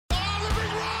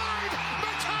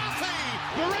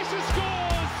Marissa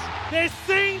scores! There's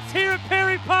scenes here at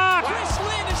Perry Park. Chris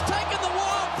Lynn has taken the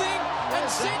wild thing and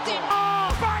sent it. Oh,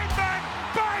 Bateman!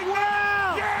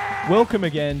 Bateman! Yeah! Welcome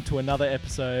again to another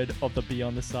episode of the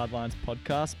Beyond the Sidelines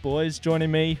podcast. Boys, joining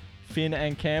me, Finn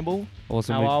and Campbell.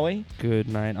 Awesome. How are we? Good,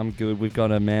 mate. I'm good. We've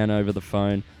got a man over the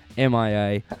phone,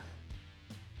 MIA.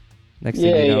 Next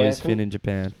thing you know, he's Finn in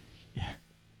Japan.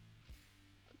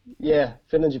 Yeah,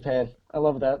 Finn in Japan. I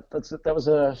love that. That was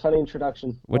a funny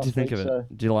introduction. What do you think of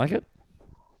it? Do you like it?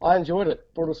 I enjoyed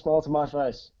it. Brought a smile to my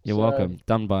face. You're welcome.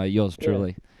 Done by yours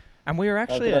truly. And we were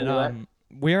actually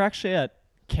at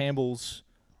Campbell's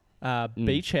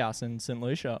beach house in St.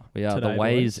 Lucia. We are. Today, The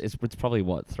waves. boys. It's probably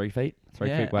what, 3 feet? 3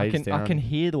 feet waves down. I can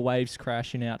hear the waves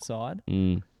crashing outside.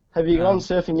 Have you gone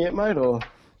surfing yet, mate? Or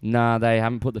Nah, they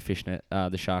haven't put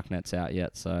the shark nets out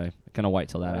yet, so gonna wait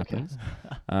till that happens.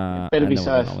 better and be then we'll get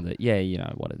safe. on with it. Yeah, you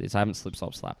know what it is. I haven't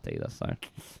slapped either, so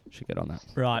should get on that.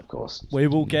 Right. of course. We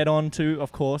will get on to,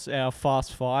 of course, our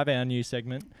Fast Five, our new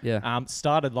segment. Yeah.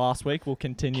 Started last week. We'll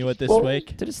continue it this Well,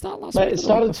 week. Did it start last Mate, week? it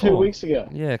started 2 before? weeks ago.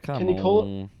 Yeah, come Can on. you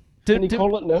call Can you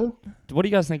call it no? What do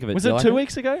you guys think of it? Was Do you it like 2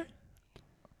 weeks ago?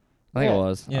 I think Yeah. it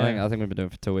was. Yeah. I think we've been doing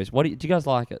it for 2 weeks. Do you guys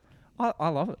like it? I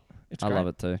love it. It's I great. love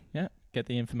it too. Yeah. Get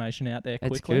the information out there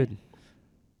quickly. It's good.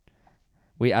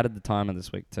 We added the timer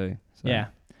this week too. So Yeah.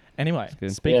 Anyway,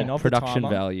 good. speaking Yeah. of Production the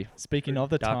timer, value. speaking of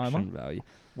the timer, Value.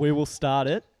 we will start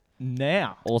it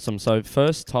now. Awesome. So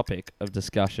first topic of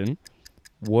discussion,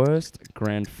 worst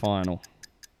grand final.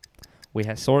 We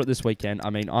saw it this weekend.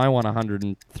 I mean, I won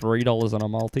 $103 on a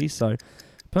multi, so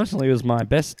personally it was my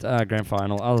best grand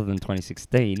final other than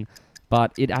 2016,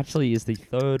 but it actually is the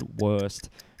third worst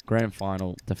grand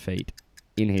final defeat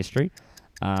in history.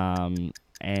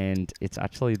 And it's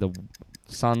actually the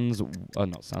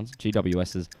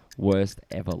GWS's worst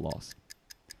ever loss.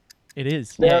 It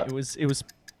is. Yeah. Yeah, it was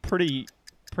pretty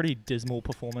dismal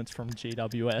performance from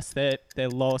GWS. Their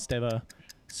lowest ever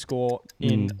score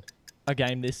in a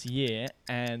game this year,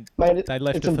 and Mate, they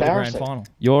left it it's for the grand embarrassing. final.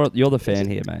 You're the fan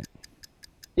here, mate.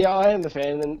 Yeah, I am the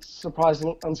fan, and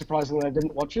unsurprisingly, I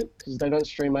didn't watch it because they don't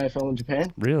stream AFL in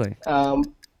Japan. Really?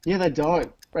 Yeah, they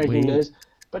don't. Breaking Weird. news.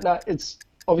 But no, it's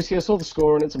obviously I saw the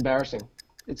score and it's embarrassing.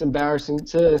 It's embarrassing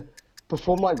to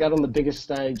perform like that on the biggest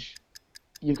stage.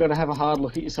 You've got to have a hard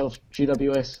look at yourself,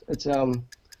 GWS. It's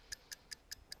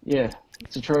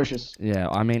it's atrocious. Yeah,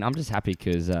 I mean, I'm just happy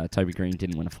because Toby Green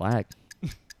didn't win a flag.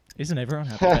 Isn't everyone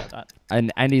happy about that?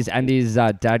 And his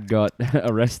dad got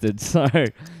arrested, so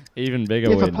even bigger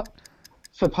Yeah, win.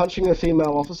 for punching a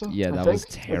female officer. Yeah, I that think. was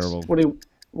terrible. That's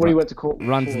what he went to court.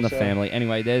 Runs for, in the so. family.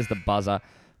 Anyway, there's the buzzer.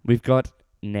 We've got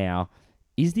now,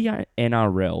 is the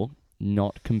NRL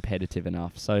not competitive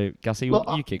enough? So, Gussie,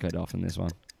 you kick it off in this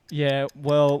one. Yeah,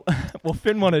 well,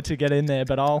 Finn wanted to get in there,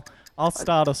 but I'll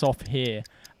start us off here.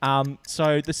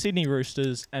 So the Sydney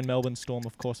Roosters and Melbourne Storm,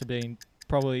 of course, have been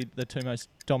probably the two most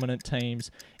dominant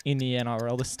teams in the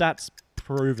NRL. The stats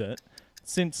prove it.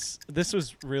 This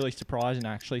was really surprising,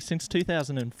 actually. Since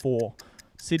 2004,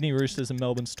 Sydney Roosters and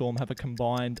Melbourne Storm have a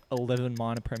combined 11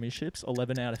 minor premierships,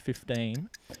 11 out of 15,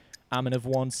 and have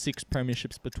won 6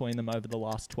 premierships between them over the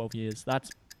last 12 years.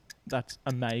 That's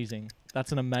amazing.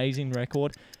 That's an amazing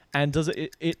record, and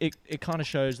it kind of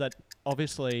shows that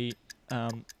obviously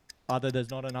either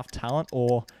there's not enough talent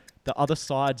or the other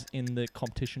sides in the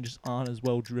competition just aren't as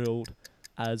well drilled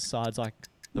as sides like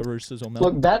the Roosters or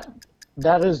Melbourne. Look,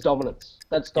 that is dominance.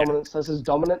 That's dominance. That's as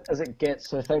dominant as it gets.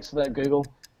 So thanks for that, Google.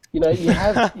 You know, you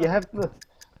have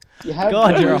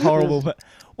God, the you're a Roosters- horrible.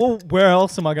 Well, where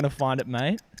else am I going to find it,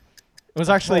 mate? It was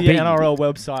actually Bing. your NRL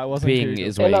website, wasn't it? Bing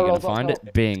is where you're going to find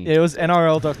it. Bing. It was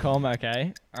NRL.com.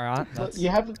 Okay, all right. Look, you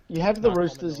have the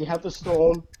Roosters, you have the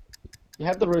Storm, you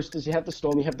have the Roosters, you have the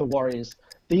Storm, you have the Warriors.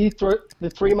 The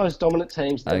three most dominant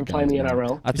teams that ever play in the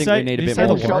NRL. I think say- we need a you bit say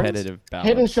more the Warriors? competitive balance.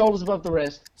 Head and shoulders above the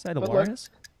rest. Say the But look, Warriors.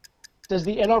 does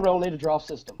the NRL need a draft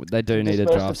system? They do need a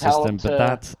Disperse draft the talent system, but to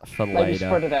that's for Maybe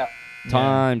spread later. it out.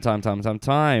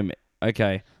 Time.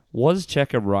 Okay, was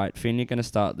Checker right? Finn, you're going to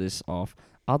start this off.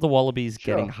 Are the Wallabies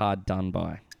Sure. getting hard done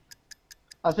by?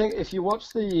 I think if you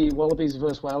watch the Wallabies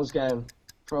versus Wales game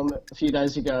from a few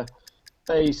days ago,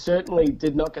 they certainly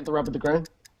did not get the rub of the green.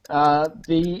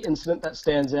 The incident that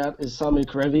stands out is Samu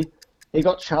Karevi. He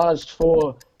got charged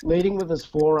for leading with his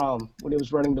forearm when he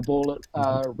was running the ball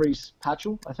at Reece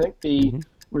Patchell, I think, the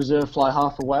reserve fly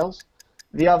half for Wales.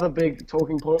 The other big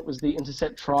talking point was the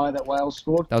intercept try that Wales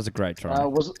scored. That was a great try.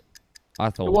 I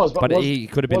thought. It was, but was- he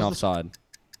could have been was the- offside.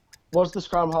 Was the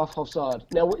scrum half offside?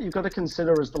 Now, what you've got to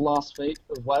consider is the last feet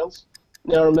of Wales.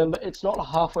 Now, remember, it's not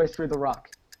halfway through the ruck.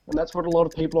 And that's what a lot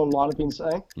of people online have been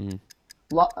saying.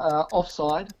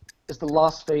 Offside is the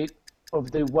last feet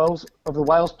of the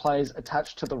Wales players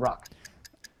attached to the ruck.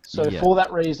 So Yeah. for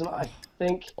that reason, I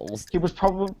think he was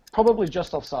probably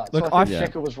just offside. Look, so I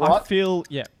think Cheika was right.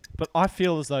 But I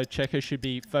feel as though Cheika should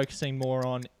be focusing more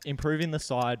on improving the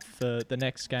side for the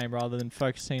next game rather than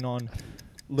focusing on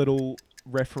little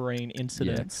refereeing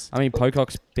incidents. I mean,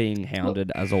 Pocock's being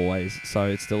hounded as always, so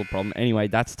it's still a problem. Anyway,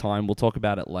 that's time. We'll talk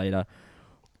about it later.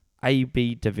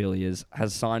 AB de Villiers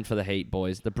has signed for the Heat,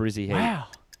 boys. The Brizzy Heat. Wow.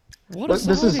 What a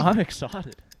This is- signing. I'm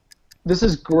excited. This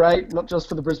is great, not just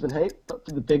for the Brisbane Heat, but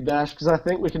for the Big Bash, because I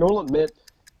think we can all admit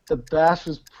the Bash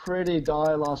was pretty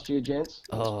dire last year, gents.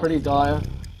 It was pretty dire.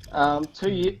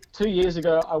 2 years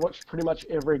ago, I watched pretty much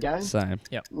every game. Same.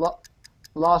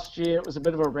 Last year, it was a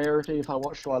bit of a rarity if I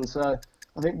watched one, so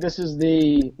I think this is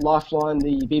the lifeline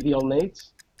the BBL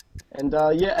needs. And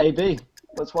AB,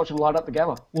 let's watch him light up the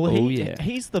Gabba. Well, Oh, yeah.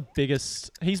 he's the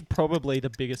biggest. He's probably the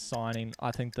biggest signing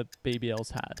I think that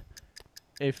BBL's had.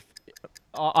 If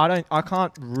I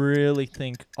can't really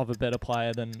think of a better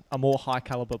player than a more high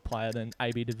caliber player than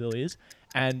AB de Villiers,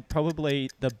 and probably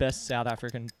the best South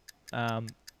African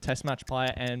Test match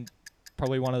player, and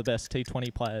probably one of the best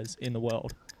T20 players in the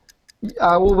world.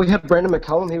 Well, we had Brandon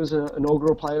McCullum. He was an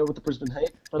inaugural player with the Brisbane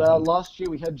Heat. But last year,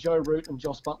 we had Joe Root and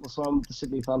Joss Butler sign with the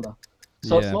Sydney Thunder.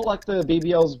 So it's not like the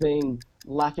BBL's been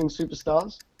lacking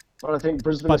superstars, but I think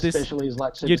Brisbane especially is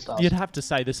lacked superstars. You'd have to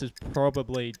say this is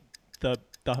probably the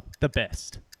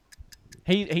best.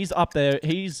 He's up there.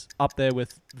 He's up there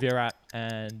with Virat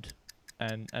and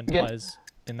players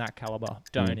in that caliber.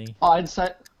 Dhoni.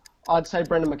 I'd say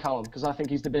Brendan McCullum because I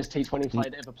think he's the best T20 player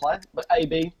to ever play. But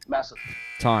AB, massive.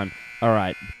 Time. All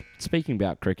right. Speaking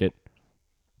about cricket,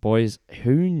 boys,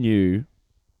 who knew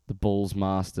the Bulls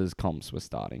Masters comps were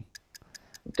starting?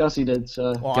 Gussie did.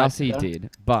 So Gussie did,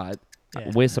 but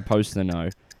Yeah. we're supposed to know,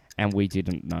 and we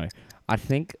didn't know. I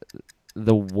think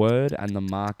the word and the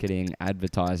marketing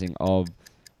advertising of,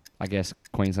 I guess,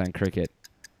 Queensland cricket,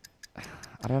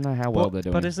 I don't know how well they're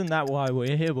doing. But isn't that why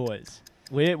we're here, boys?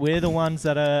 We're the ones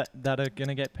that are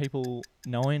gonna get people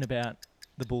knowing about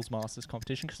the Bulls Masters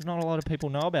competition because not a lot of people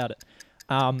know about it.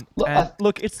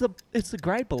 Look, it's the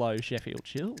grade below Sheffield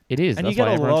Shield. It is, and that's you get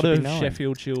why a everyone lot should be of knowing.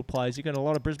 Sheffield Shield players. You get a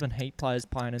lot of Brisbane Heat players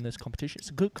playing in this competition. It's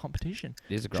a good competition.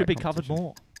 It is a great Should be covered competition.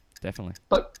 more. Definitely.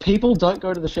 But people don't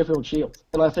go to the Sheffield Shield.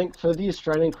 And I think for the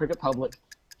Australian cricket public,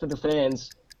 for the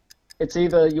fans, it's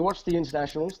either you watch the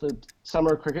internationals, the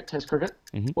summer cricket, test cricket,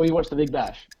 or you watch the Big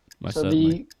Bash. Most so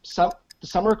certainly. the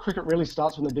summer cricket really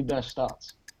starts when the Big Bash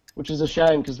starts, which is a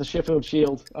shame because the Sheffield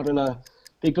Shield, I don't know,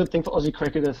 be a good thing for Aussie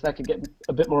cricket if that could get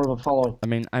a bit more of a following. I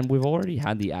mean, and we've already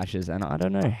had the Ashes, and I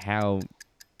don't know how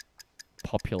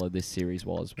popular this series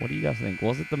was. What do you guys think?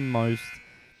 Was it the most...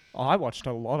 I watched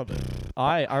a lot of it.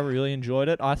 I really enjoyed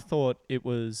it. I thought it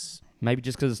was... Maybe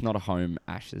just because it's not a home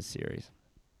Ashes series.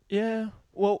 Yeah.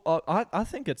 Well, I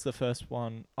think it's the first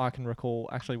one I can recall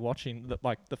actually watching.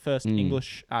 The first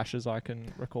English Ashes I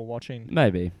can recall watching.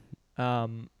 Maybe.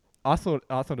 I thought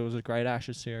it was a great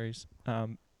Ashes series.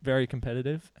 Very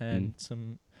competitive and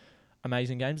some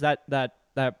amazing games. That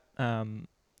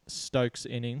Stokes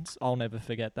innings, I'll never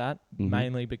forget that.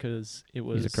 Mainly because it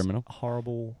was He's a criminal.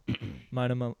 horrible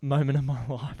moment of my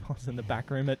life. I was in the back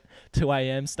room at 2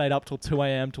 a.m. Stayed up till 2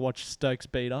 a.m. to watch Stokes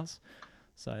beat us.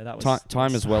 So that was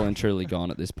Time is well and truly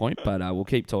gone at this point, but we'll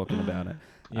keep talking about it.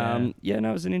 Yeah. No,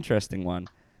 it was an interesting one.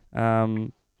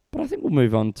 But I think we'll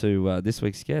move on to this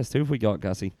week's guest. Who have we got,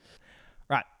 Gussie?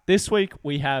 Right. This week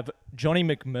we have Johnny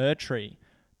McMurtry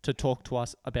to talk to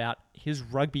us about his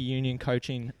rugby union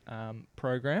coaching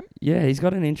program. Yeah, he's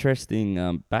got an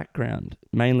interesting background,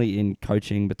 mainly in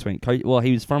coaching between...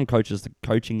 he was from coaches to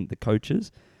coaching the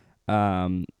coaches.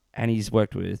 And he's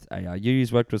worked with ARU,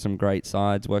 he's worked with some great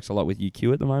sides, works a lot with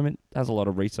UQ at the moment, has a lot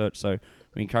of research, so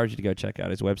we encourage you to go check out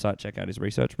his website, check out his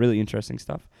research. Really interesting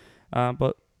stuff.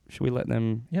 But should we let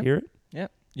them hear it? Yeah.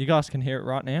 You guys can hear it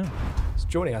right now. So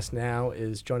joining us now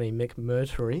is Johnny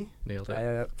McMurtry. Nailed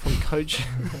it. From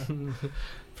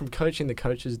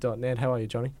coachingthecoaches.net. How are you,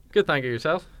 Johnny? Good, thank you.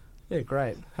 Yourself? Yeah,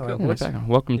 great. How Cool. are you?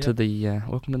 Welcome to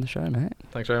the show, mate.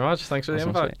 Thanks very much. Thanks for the Awesome,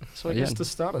 invite. sweet. So I guess to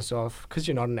start us off, because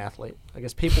you're not an athlete, I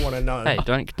guess people want to know. Hey,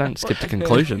 don't skip to You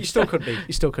conclusions. still could be.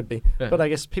 You still could be. Yeah. But I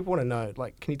guess people want to know,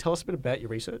 can you tell us a bit about your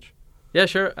research? Yeah,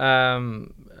 sure.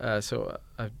 So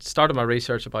I started my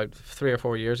research about 3 or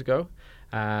 4 years ago.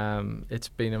 It's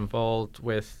been involved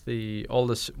with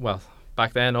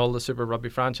back then all the Super Rugby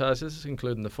franchises,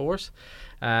 including the Force.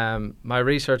 My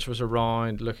research was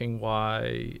around looking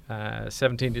why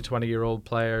 17 to 20-year-old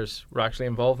players were actually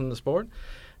involved in the sport.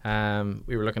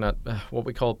 We were looking at what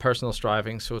we call personal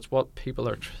striving. So it's what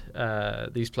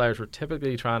these players were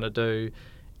typically trying to do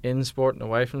in sport and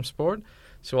away from sport.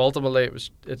 So ultimately,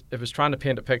 it was trying to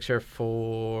paint a picture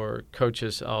for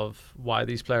coaches of why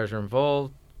these players are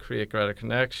involved, create greater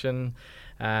connection,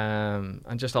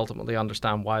 and just ultimately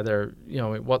understand why they're,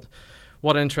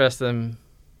 what interests them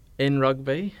in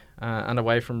rugby and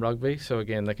away from rugby. So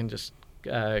again, they can just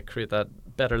create that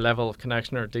better level of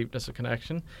connection or deepness of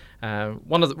connection.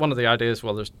 One of the ideas,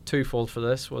 well, there's twofold for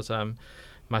this, was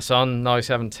my son, now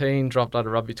 17, dropped out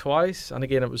of rugby twice, and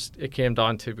again it came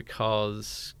down to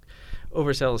because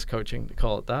overzealous coaching, to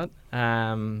call it that.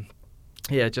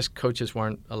 Just coaches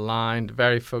weren't aligned,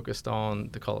 very focused on,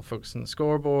 they call it focused on the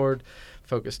scoreboard,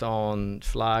 focused on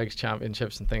flags,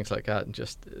 championships and things like that, and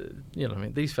just,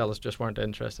 these fellas just weren't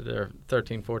interested. They're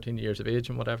 13, 14 years of age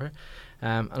and whatever.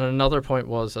 And another point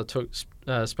was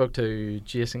I spoke to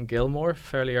Jason Gilmore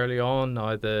fairly early on,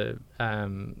 now the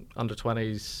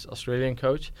under-20s Australian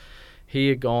coach. He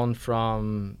had gone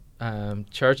from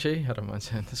Churchy, I don't mind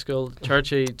saying the school,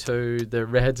 Churchy to the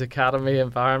Reds Academy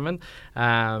environment.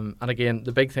 And again,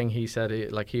 the big thing he said,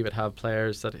 he would have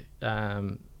players that,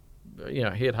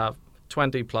 he'd have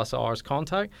 20 plus hours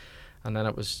contact, and then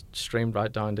it was streamed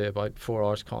right down to about 4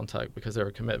 hours contact because they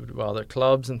were committed to other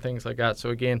clubs and things like that. So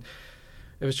again,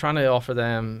 it was trying to offer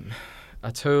them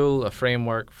a tool, a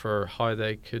framework for how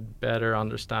they could better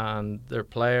understand their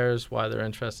players, why they're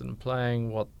interested in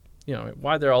playing,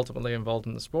 why they're ultimately involved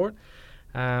in the sport.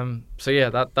 That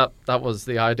was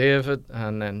the idea of it,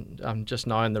 and then I'm just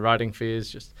now in the writing phase,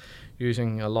 just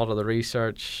using a lot of the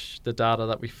research, the data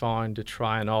that we found to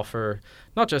try and offer,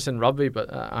 not just in rugby,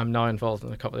 but I'm now involved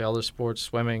in a couple of other sports,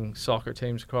 swimming, soccer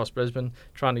teams across Brisbane,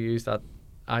 trying to use that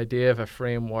idea of a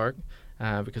framework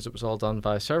because it was all done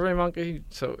by SurveyMonkey.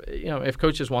 So, if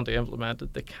coaches want to implement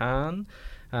it, they can.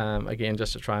 Again,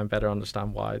 just to try and better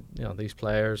understand why these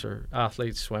players or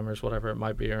athletes, swimmers, whatever it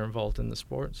might be, are involved in the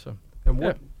sport. So, and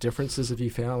what differences have you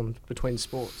found between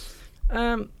sports?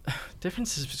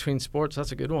 Differences between sports,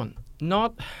 that's a good one.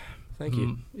 Thank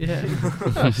you.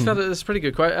 It's a pretty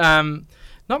good question.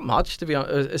 Not much, to be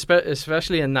honest,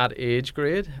 especially in that age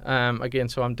grade. Again,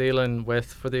 so I'm dealing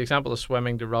with, for the example of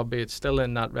swimming to rugby, it's still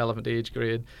in that relevant age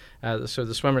grade. So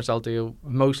the swimmers I'll deal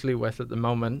mostly with at the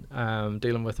moment,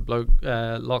 dealing with the bloke,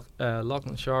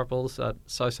 Lachlan Sharples at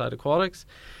Southside Aquatics.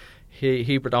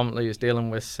 He predominantly is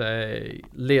dealing with, say,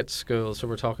 late school, so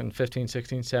we're talking 15,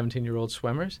 16, 17-year-old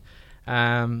swimmers.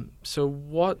 So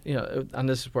what, and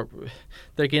this is where,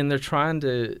 they're trying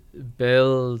to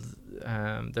build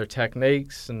their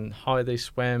techniques and how they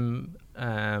swim,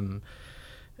 and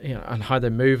how they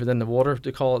move within the water,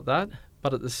 to call it that.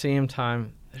 But at the same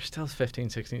time, they're still 15,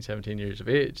 16, 17 years of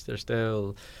age. They're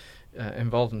still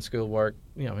involved in schoolwork,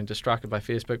 distracted by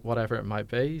Facebook, whatever it might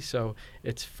be. So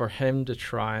it's for him to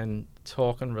try and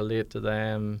talk and relate to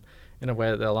them in a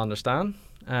way that they'll understand.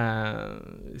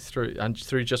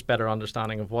 Through just better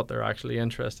understanding of what they're actually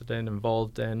interested in,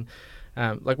 involved in.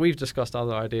 We've discussed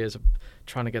other ideas of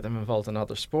trying to get them involved in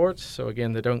other sports. So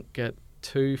again, they don't get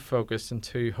too focused and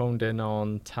too honed in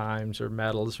on times or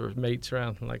medals or meets or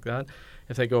anything like that.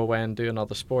 If they go away and do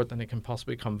another sport, then they can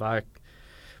possibly come back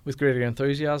with greater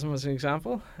enthusiasm, as an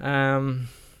example. So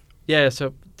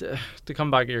to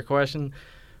come back to your question,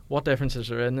 what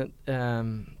differences are in it?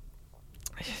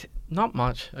 Not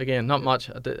much. Again, not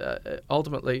much.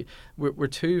 Ultimately,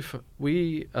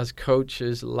 we as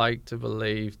coaches like to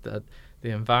believe that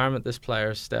the environment this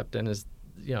player stepped in is,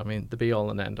 the be all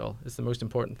and end all. It's the most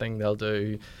important thing they'll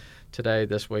do today,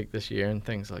 this week, this year, and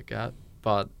things like that.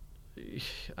 But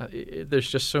there's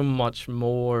just so much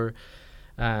more.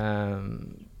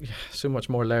 So much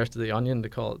more layers to the onion, to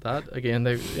call it that. Again,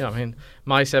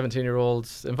 my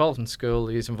 17-year-old's involved in school,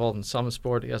 he's involved in some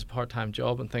sport, he has a part-time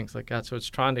job and things like that. So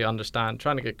it's trying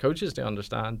to get coaches to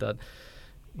understand that,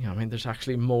 there's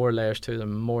actually more layers to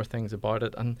them, more things about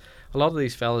it. And a lot of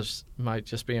these fellas might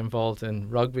just be involved in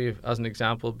rugby, as an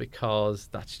example, because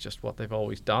that's just what they've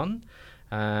always done.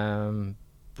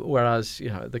 Whereas,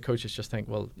 the coaches just think,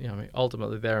 well,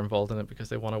 ultimately they're involved in it because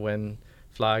they want to win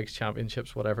flags,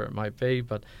 championships, whatever it might be.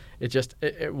 But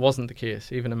it wasn't the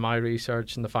case. Even in my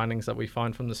research and the findings that we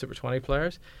found from the Super 20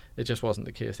 players, it just wasn't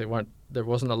the case. There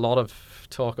wasn't a lot of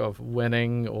talk of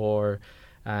winning or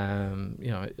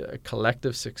a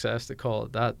collective success, to call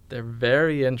it that. They're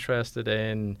very interested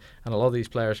in, and a lot of these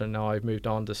players are now moved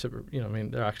on to super,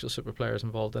 they're actual super players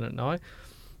involved in it now.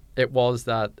 It was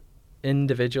that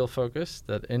individual focus,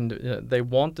 that they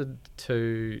wanted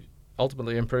to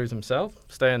ultimately improve themselves,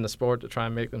 stay in the sport to try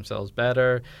and make themselves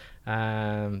better. They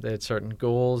had certain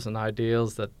goals and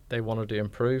ideals that they wanted to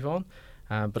improve on.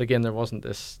 But again, there wasn't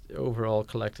this overall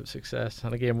collective success.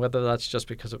 And again, whether that's just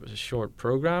because it was a short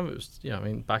program, it was, I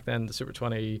mean, back then the Super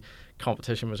 20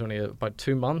 competition was only about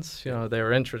 2 months. They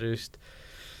were introduced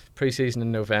pre-season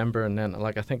in November, and then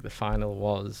I think the final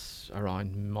was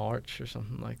around March or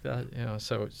something like that.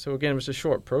 So again, it was a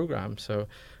short program. So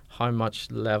how much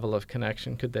level of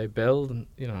connection could they build, and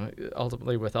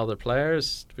ultimately with other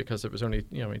players, because it was only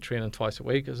training twice a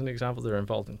week as an example. They're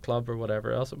involved in club or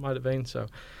whatever else it might have been. So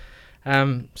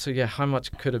how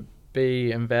much could it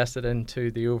be invested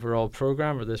into the overall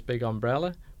program or this big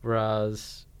umbrella?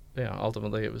 Whereas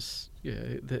ultimately it was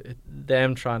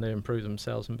them trying to improve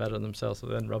themselves and better themselves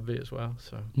within rugby as well.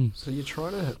 So you're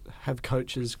trying to have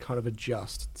coaches kind of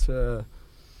adjust to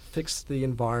fix the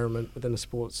environment within a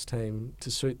sports team to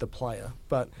suit the player,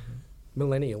 but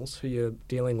millennials who you're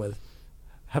dealing with,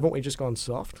 haven't we just gone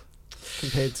soft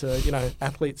compared to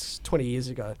athletes 20 years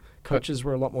ago? Coaches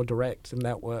were a lot more direct, and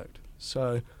that worked.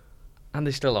 So, and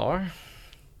they still are.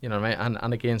 You know what I mean?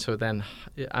 And again,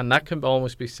 and that can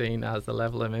almost be seen as the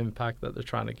level of impact that they're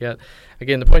trying to get.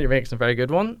 Again, the point you're making is a very good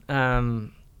one.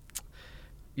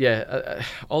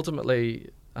 Ultimately,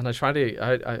 and I try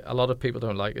to, a lot of people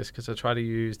don't like this because I try to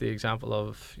use the example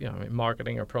of,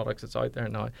 marketing or products that's out there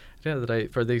now. At the end of the day,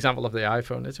 for the example of the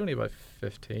iPhone, it's only about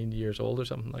 15 years old or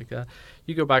something like that.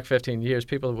 You go back 15 years,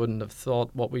 people wouldn't have thought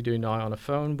what we do now on a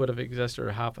phone would have existed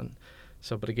or happened.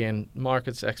 So, but again,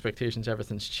 markets, expectations,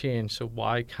 everything's changed. So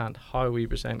why can't how we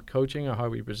present coaching or how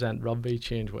we present rugby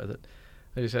change with it?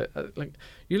 As you said,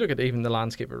 you look at even the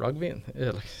landscape of rugby. And,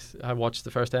 I watched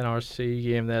the first NRC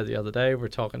game there the other day. We're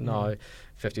talking now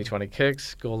 50-20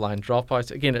 kicks, goal line dropouts.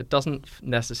 Again, it doesn't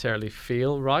necessarily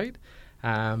feel right.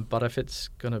 But if it's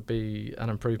going to be an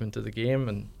improvement to the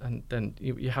game, and then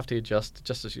you have to adjust,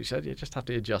 just as you said, you just have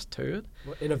to adjust to it.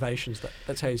 Well, innovations,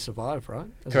 that's how you survive, right?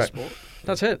 As Correct. a sport.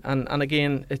 That's it. And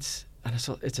again, it's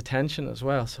attention as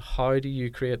well. So how do you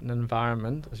create an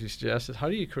environment, as you suggested, how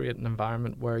do you create an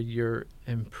environment where you're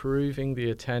improving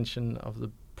the attention of the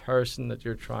person that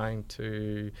you're trying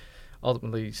to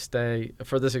ultimately stay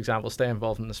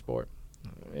involved in the sport?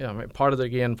 Part of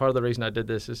the reason I did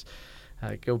this is,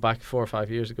 go back 4 or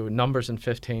 5 years ago, numbers in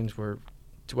 15s were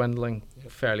dwindling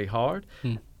fairly hard.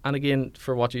 And again,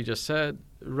 for what you just said,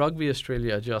 Rugby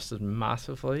Australia adjusted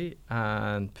massively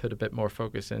and put a bit more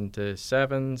focus into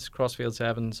sevens, crossfield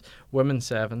sevens, women's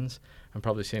sevens, and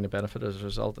probably seeing a benefit as a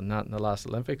result in that in the last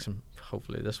Olympics, and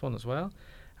hopefully this one as well.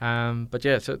 But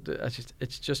yeah, so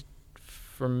it's just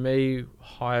for me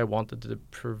how I wanted to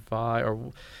provide,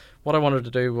 or what I wanted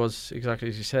to do was exactly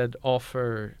as you said,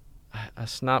 offer a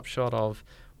snapshot of,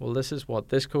 well, this is what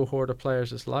this cohort of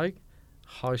players is like.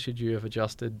 How should you have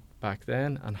adjusted back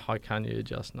then, and how can you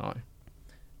adjust now?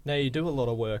 Now, you do a lot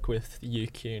of work with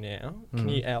UQ now. Can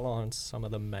you outline some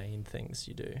of the main things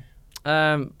you do?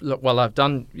 I've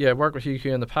done work with UQ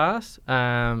in the past.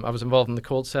 I was involved in the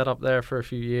Colts setup there for a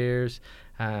few years.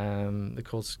 The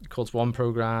Colts One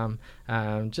program.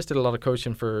 Just did a lot of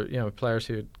coaching for players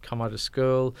who had come out of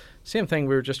school. Same thing.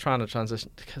 We were just trying to transition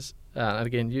because, and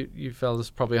again, you fellas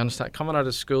probably understand, coming out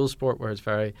of school sport where it's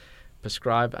very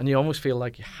prescribed, and you almost feel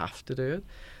like you have to do it.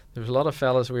 There was a lot of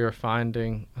fellas we were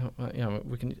finding.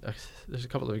 There's a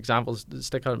couple of examples that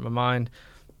stick out in my mind.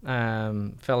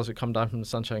 Fellas who come down from the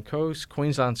Sunshine Coast,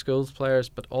 Queensland schools players,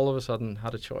 but all of a sudden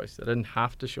had a choice. They didn't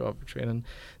have to show up for training.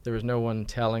 There was no one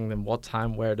telling them what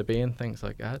time, where to be, and things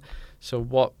like that. So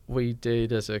what we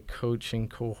did as a coaching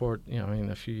cohort,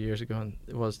 a few years ago,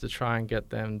 was to try and get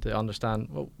them to understand,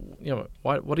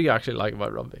 what do you actually like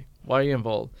about rugby? Why are you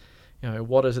involved?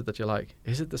 What is it that you like?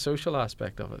 Is it the social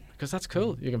aspect of it? Because that's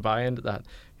cool. You can buy into that.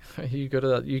 You go to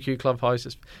that UQ clubhouse,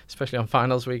 especially on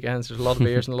finals weekends, there's a lot of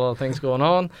beers and a lot of things going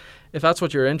on. If that's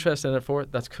what you're interested in it for,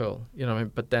 that's cool.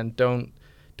 But then don't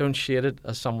shade it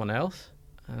as someone else.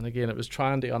 And again, it was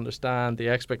trying to understand the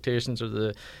expectations of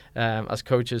the as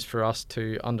coaches, for us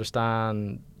to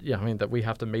understand, that we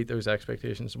have to meet those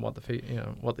expectations and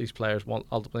what these players want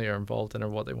ultimately are involved in, or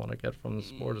what they want to get from the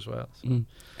sport as well. So.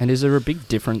 And is there a big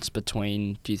difference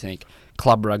between, do you think,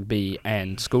 club rugby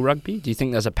and school rugby? Do you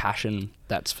think there's a passion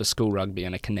that's for school rugby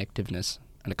and a connectiveness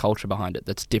and a culture behind it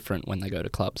that's different when they go to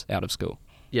clubs out of school?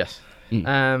 Yes.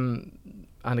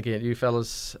 And again, you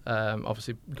fellas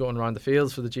obviously going around the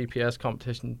fields for the GPS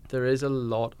competition, there is a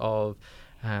lot of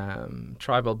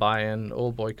tribal buy-in,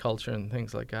 old boy culture and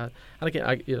things like that. And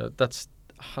again, that's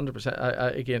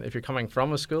 100%. Again, if you're coming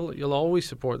from a school, you'll always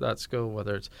support that school,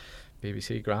 whether it's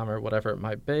BBC, Grammar, whatever it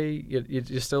might be.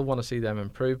 You still want to see them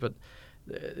improve, but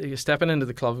stepping into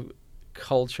the club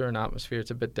culture and atmosphere,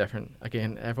 it's a bit different.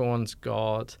 Again, everyone's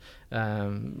got,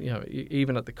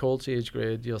 even at the Colts age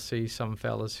grade, you'll see some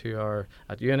fellas who are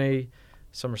at uni,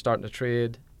 some are starting to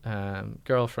trade,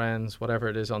 girlfriends, whatever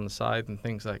it is on the side and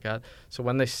things like that. So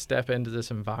when they step into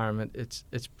this environment, it's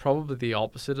probably the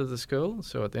opposite of the school.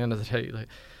 So at the end of the day, like,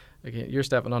 again, you're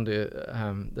stepping onto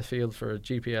the field for a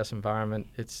GPS environment.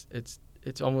 It's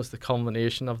almost the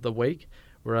culmination of the week,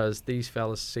 whereas these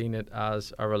fellas seen it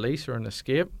as a release or an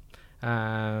escape.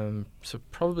 So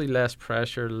probably less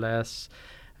pressure, less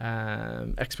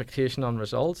expectation on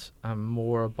results, and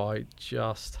more about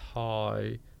just how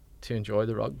to enjoy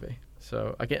the rugby.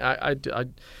 So again,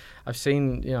 I've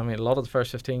seen, a lot of the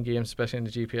first 15 games, especially in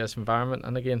the GPS environment,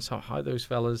 and again, so how those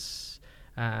fellas,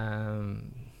 how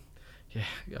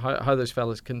those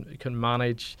fellas can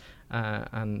manage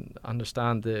and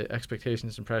understand the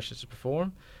expectations and pressures to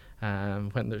perform.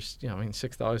 When there's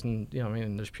 6,000,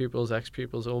 there's pupils,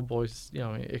 ex-pupils, old boys,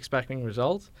 expecting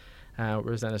results.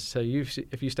 Whereas then, as I say,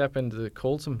 if you step into the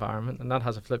Colts environment, and that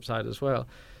has a flip side as well,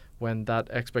 when that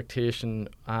expectation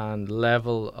and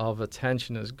level of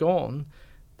attention is gone,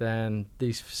 then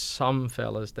some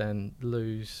fellas then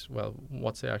lose, well,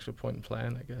 what's the actual point in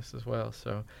playing, I guess, as well.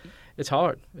 So it's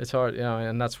hard,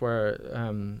 and that's where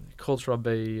Colts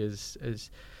rugby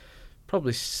is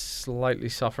probably slightly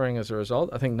suffering as a result.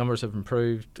 I think numbers have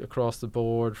improved across the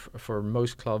board for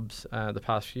most clubs the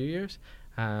past few years.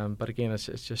 But again, it's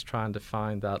just trying to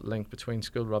find that link between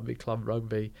school rugby, club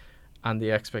rugby, and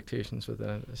the expectations within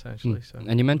it, essentially. So.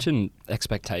 And you mentioned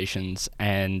expectations,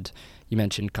 and you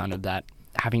mentioned kind of that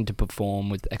having to perform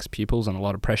with ex-pupils and a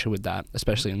lot of pressure with that,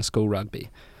 especially in school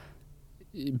rugby.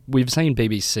 We've seen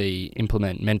BBC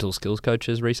implement mental skills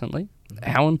coaches recently.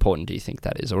 How important do you think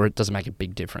that is, or does it make a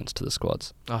big difference to the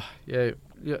squads? Oh, yeah.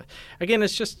 Again,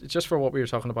 it's just for what we were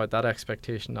talking about, that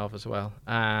expectation of as well.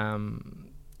 There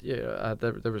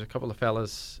was a couple of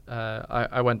fellas.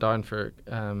 I went down for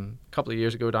a couple of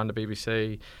years ago down to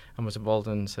BBC and was involved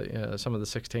in some of the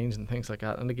 16s and things like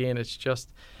that. And again, it's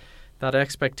just that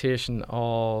expectation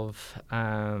of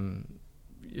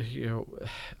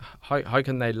how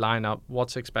can they line up,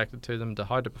 what's expected to them, to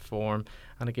how to perform.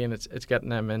 And again, it's getting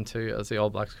them into, as the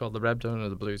All Blacks call, the red zone or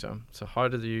the blue zone. So how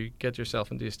do you get yourself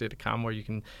into a state of calm where you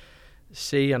can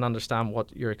see and understand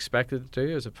what you're expected to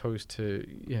do, as opposed to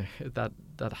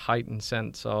that heightened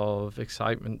sense of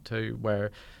excitement to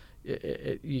where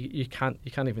you can't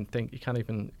even think, you can't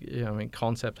even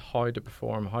concept how to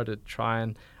perform, how to try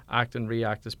and act and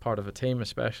react as part of a team,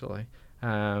 especially.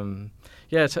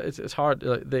 It's hard.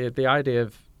 The idea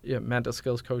of mental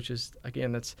skills coaches,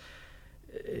 again, it's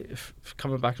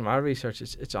coming back to my research.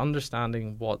 It's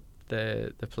understanding what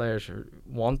the players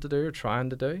want to do or trying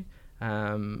to do.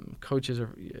 Coaches are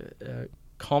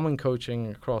common coaching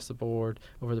across the board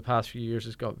over the past few years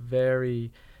has got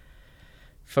very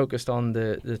focused on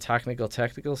the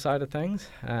technical side of things,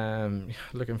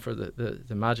 looking for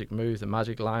the magic move, the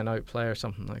magic line out play or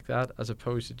something like that, as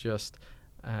opposed to just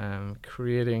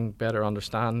creating better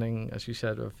understanding, as you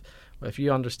said, of if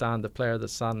you understand the player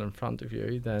that's standing in front of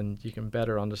you, then you can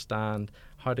better understand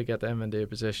how to get them into a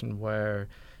position where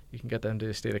you can get them to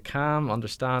a state of calm,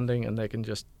 understanding, and they can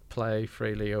just play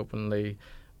freely, openly,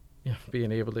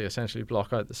 being able to essentially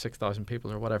block out the 6,000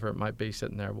 people or whatever it might be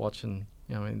sitting there watching,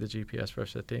 the GPS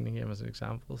versus 15 game as an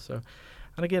example. So,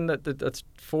 and again, that's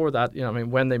for that,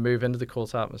 when they move into the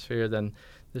Colts atmosphere, then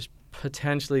there's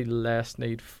potentially less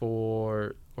need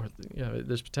for,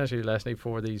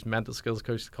 these mental skills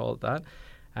coaches, to call it that,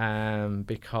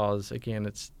 because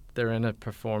again, they're in a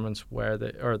performance where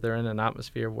they're in an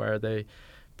atmosphere where they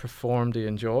perform to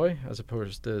enjoy, as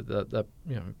opposed to that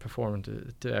performing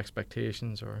to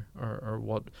expectations or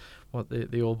what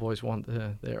the old boys want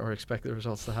or expect the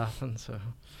results to happen. So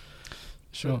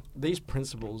sure. These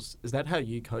principles, is that how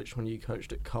you coached when you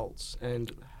coached at Colts,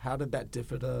 and how did that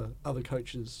differ to other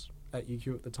coaches at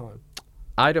UQ at the time?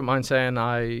 I don't mind saying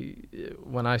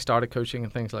when I started coaching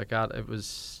and things like that, it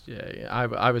was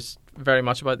I was very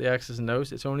much about the X's and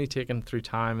O's. It's only taken through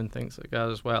time and things like that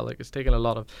as well. Like, it's taken a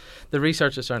lot of the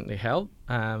research has certainly helped,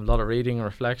 a lot of reading and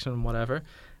reflection and whatever.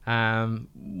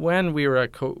 When we were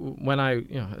at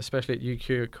especially at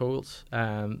UQ at Colts,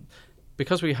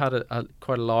 because we had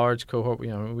quite a large cohort,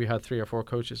 we had 3 or 4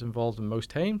 coaches involved in most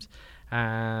teams.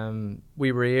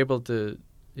 We were able to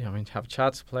have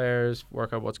chats with players,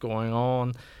 work out what's going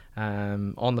on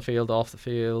the field, off the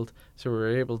field. So we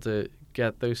were able to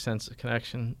get those sense of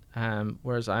connection.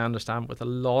 Whereas I understand with a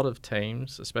lot of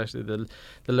teams, especially the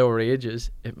lower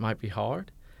ages, it might be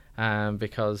hard.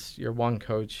 Because you're one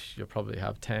coach, you'll probably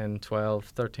have 10, 12,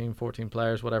 13, 14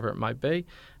 players, whatever it might be.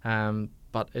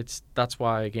 But that's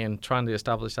why, again, trying to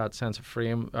establish that sense of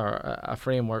a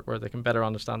framework where they can better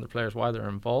understand the players, why they're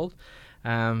involved.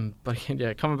 But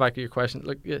again, coming back to your question,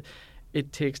 look,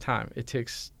 it takes time. It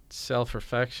takes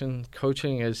self-reflection.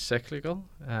 Coaching is cyclical,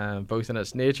 both in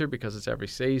its nature because it's every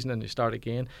season and you start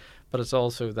again, but it's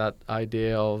also that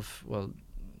idea of, well,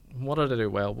 what did I do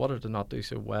well? What did I not do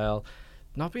so well?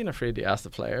 Not being afraid to ask the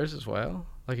players as well.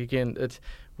 Like, again,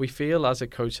 we feel as a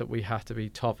coach that we have to be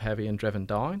top-heavy and driven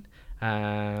down.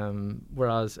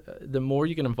 Whereas the more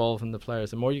you get involved in the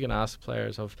players, the more you can ask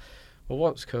players of, well,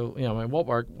 what was cool, what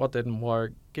worked, what didn't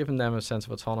work, giving them a sense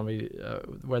of autonomy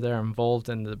where they're involved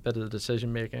in the bit of the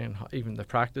decision making and even the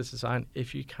practice design.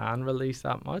 If you can release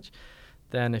that much,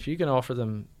 then if you can offer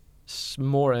them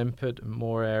more input and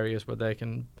more areas where they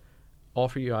can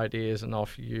offer you ideas and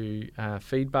offer you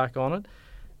feedback on it,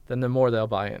 then the more they'll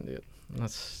buy into it.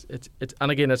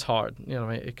 And again, it's hard.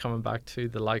 Coming back to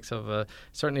the likes of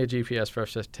certainly a GPS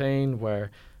First 15,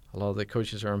 where a lot of the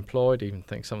coaches are employed. Even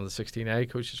think some of the 16A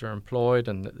coaches are employed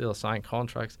and they'll sign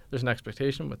contracts. There's an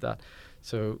expectation with that,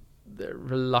 so they're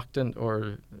reluctant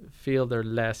or feel they're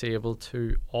less able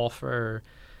to offer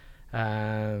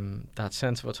that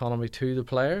sense of autonomy to the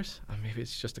players. And maybe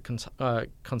it's just a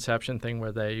conception thing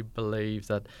where they believe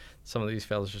that some of these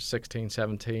fellas are 16,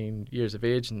 17 years of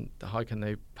age, and how can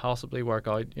they possibly work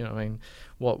out,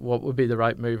 what would be the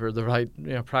right move or the right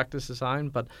practice design.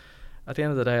 But at the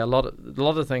end of the day, a lot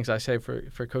of things I say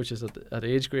for coaches at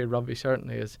age grade rugby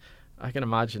certainly is, I can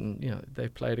imagine,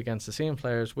 they've played against the same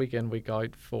players week in, week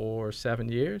out for 7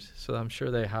 years. So I'm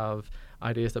sure they have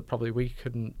ideas that probably we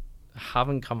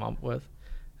haven't come up with,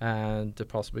 and to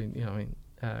possibly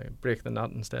break the nut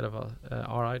instead of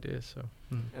our ideas. So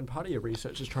And part of your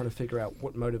research is trying to figure out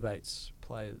what motivates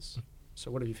players. So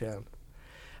what have you found?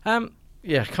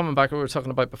 Coming back to what we were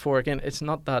talking about before, again, it's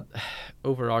not that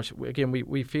overarching. Again,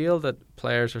 we feel that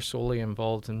players are solely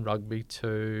involved in rugby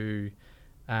to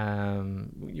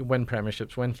win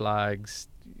premierships, win flags,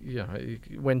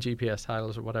 win GPS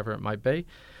titles or whatever it might be.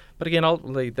 But again,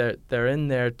 ultimately, they're in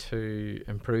there to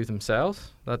improve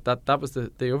themselves. That was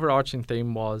the overarching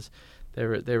theme, was they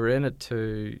were in it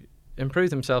to improve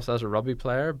themselves as a rugby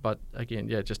player, but again,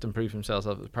 just improve themselves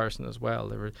as a person as well.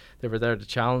 They were there to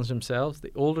challenge themselves.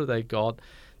 The older they got,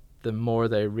 the more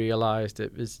they realised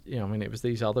it was, it was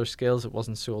these other skills. It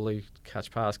wasn't solely catch,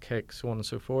 pass, kick, so on and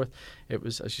so forth. It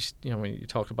was, as when you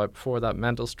talked about before, that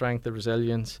mental strength, the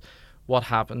resilience. What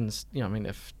happens,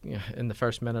 if in the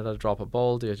first minute I drop a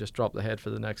ball, do I just drop the head for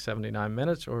the next 79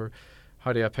 minutes, or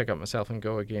how do I pick up myself and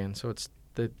go again? So it's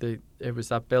it was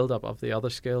that build up of the other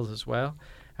skills as well.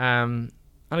 And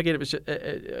again, it was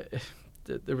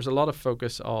there was a lot of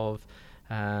focus of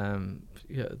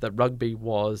that rugby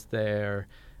was their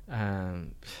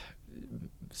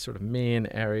sort of main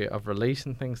area of release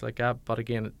and things like that. But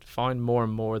again, it found more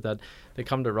and more that they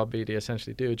come to rugby to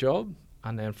essentially do a job,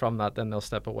 and then from that, then they'll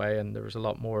step away. And there was a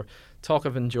lot more talk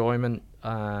of enjoyment,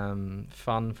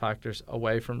 fun factors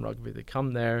away from rugby. They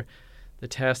come there, they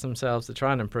test themselves, they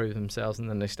try and improve themselves, and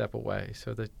then they step away.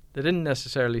 So they didn't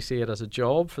necessarily see it as a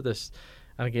job for this.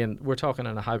 And again, we're talking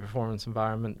in a high-performance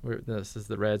environment. This is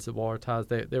the Reds, the Waratahs.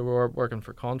 They were working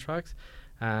for contracts.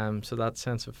 So that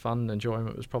sense of fun and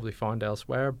enjoyment was probably found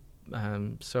elsewhere.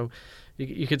 So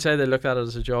you could say they looked at it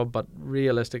as a job, but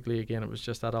realistically, again, it was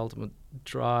just that ultimate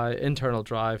internal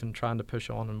drive and trying to push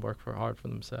on and work hard for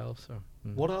themselves. So,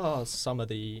 What are some of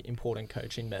the important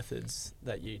coaching methods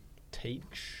that you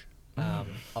teach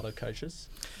other coaches?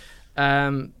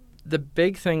 The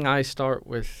big thing I start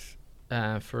with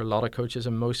for a lot of coaches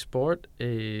in most sport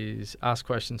is ask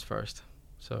questions first.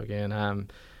 So again,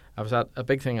 I was at a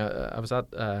big thing. I was at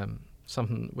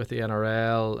something with the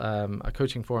NRL, a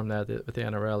coaching forum there with the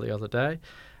NRL the other day,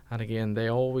 and again, the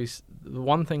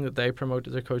one thing that they promote to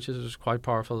their coaches is quite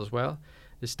powerful as well,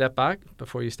 is step back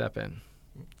before you step in.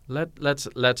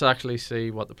 Let's actually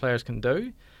see what the players can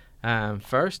do.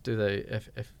 First, do they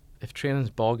if training's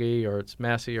boggy or it's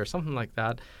messy or something like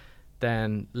that,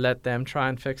 then let them try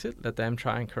and fix it. Let them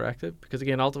try and correct it. Because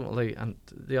again, ultimately, and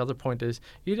the other point is,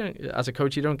 as a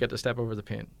coach, you don't get to step over the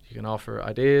paint. You can offer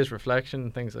ideas, reflection,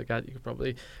 things like that. You could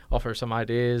probably offer some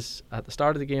ideas at the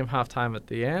start of the game, halftime, at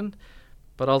the end.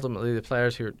 But ultimately, the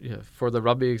players who, for the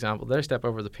rugby example, they step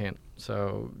over the paint.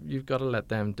 So you've got to let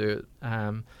them do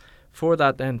it. For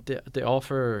that, then, they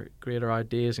offer greater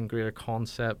ideas and greater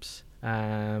concepts.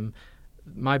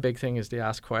 My big thing is to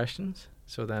ask questions.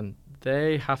 So then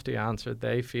they have to answer,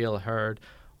 they feel heard.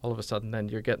 All of a sudden, then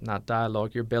you're getting that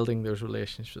dialogue, you're building those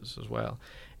relationships as well.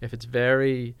 If it's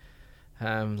very,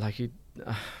 like you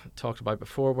talked about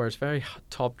before, where it's very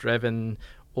top-driven,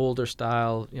 older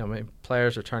style,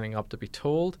 players are turning up to be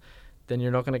told, then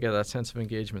you're not going to get that sense of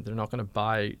engagement. They're not going to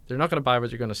buy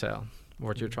what you're going to sell,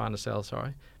 what you're trying to sell,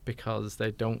 because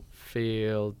they don't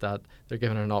feel that they're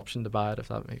given an option to buy it, if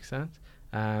that makes sense.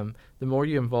 The more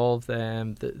you involve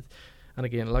them, and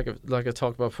again, like I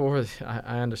talked about before,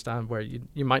 I understand where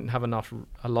you mightn't have a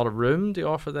lot of room to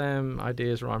offer them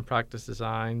ideas around practice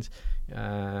designs,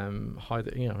 how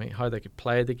they could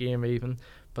play the game even.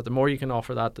 But the more you can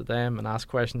offer that to them and ask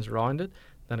questions around it,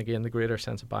 then again, the greater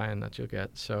sense of buy-in that you'll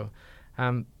get. So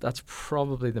that's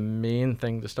probably the main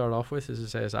thing to start off with,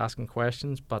 is asking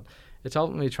questions. But it's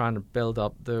ultimately trying to build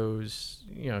up those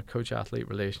coach-athlete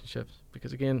relationships,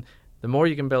 because again, the more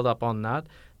you can build up on that,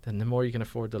 then the more you can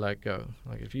afford to let go.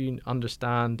 Like if you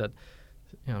understand that,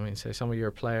 say some of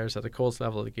your players at the Colts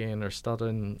level again are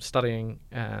studying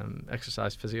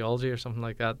exercise physiology or something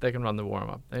like that, they can run the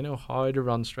warm-up. They know how to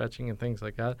run stretching and things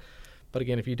like that. But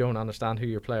again, if you don't understand who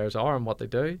your players are and what they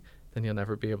do, then you'll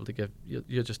never be able to give.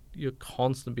 You'll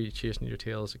constantly be chasing your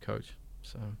tail as a coach.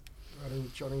 So,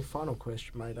 Johnny, final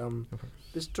question, mate.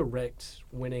 This direct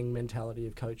winning mentality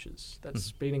of coaches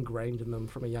that's been ingrained in them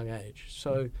from a young age.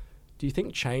 So, do you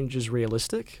think change is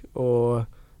realistic, or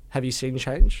have you seen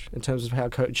change in terms of how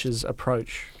coaches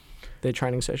approach their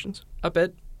training sessions? A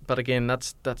bit, but again,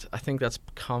 that's I think that's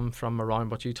come from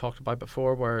around what you talked about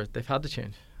before, where they've had to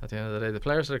change. At the end of the day, the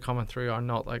players that are coming through are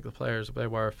not like the players they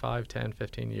were 5, 10,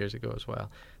 15 years ago as well.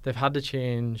 They've had to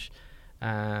change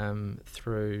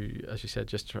through, as you said,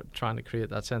 just trying to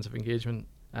create that sense of engagement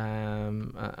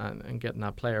and getting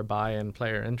that player buy-in,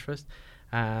 player interest,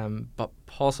 but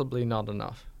possibly not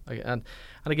enough. And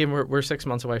again, we're 6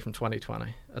 months away from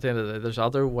 2020. At the end of the day, there's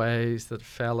other ways that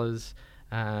fellas,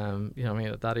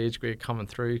 at that age grade coming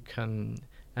through, can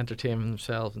entertain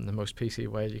themselves in the most PC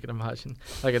way you can imagine.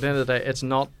 Like at the end of the day, it's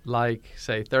not like,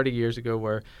 say, 30 years ago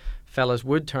where fellas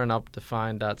would turn up to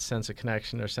find that sense of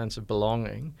connection or sense of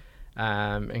belonging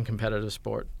in competitive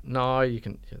sport. Now you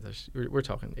can. We're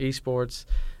talking esports.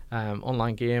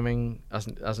 Online gaming as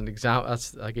an example.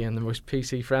 That's again the most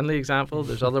PC friendly example.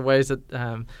 There's other ways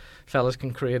that fellas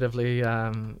can creatively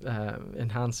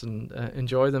enhance and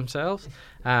enjoy themselves.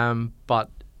 But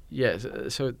yes,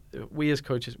 so we as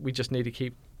coaches, we just need to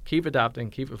keep adapting,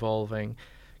 keep evolving,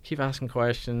 keep asking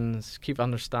questions, keep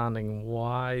understanding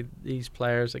why these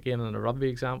players, again in a rugby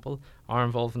example, are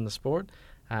involved in the sport.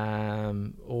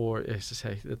 Or is to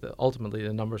say that ultimately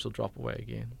the numbers will drop away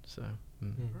again. So.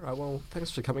 Right, well,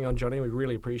 thanks for coming on, Johnny. We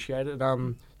really appreciate it.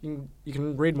 You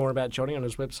can read more about Johnny on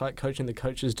his website,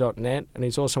 coachingthecoaches.net, and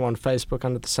he's also on Facebook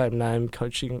under the same name,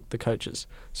 Coaching the Coaches.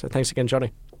 So thanks again,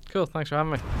 Johnny. Cool, thanks for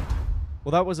having me.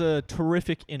 Well, that was a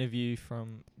terrific interview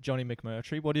from Johnny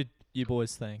McMurtry. What did you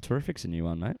boys think? Terrific's a new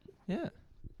one, mate. Yeah,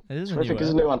 it is terrific. Is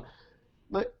a new one.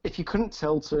 Look, if you couldn't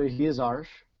tell too, he is Irish,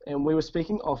 and we were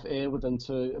speaking off air with him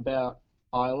too about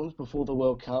Ireland before the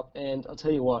World Cup, and I'll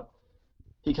tell you what,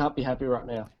 he can't be happy right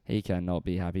now. He cannot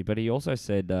be happy. But he also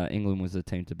said England was the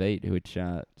team to beat, which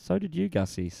so did you,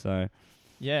 Gussie. So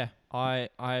yeah, I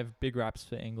have big raps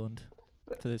for England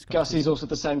for this competition. Gussie's also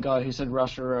the same guy who said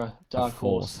Russia are a dark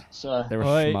horse. So they're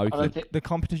a smoky. The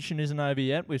competition isn't over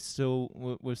yet. We've still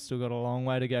got a long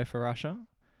way to go for Russia.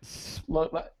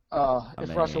 Look,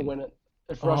 if Russia win it,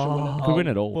 we win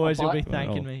it all. Boys, you'll be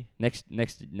thanking me. Next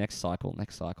cycle.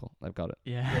 They've got it.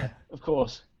 Yeah, of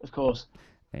course.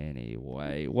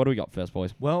 Anyway, what do we got first,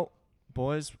 boys? Well,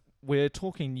 boys, we're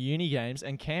talking uni games,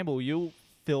 and Campbell, you'll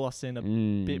fill us in a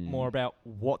bit more about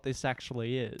what this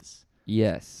actually is.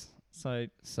 Yes. So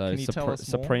can you tell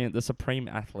us more? The supreme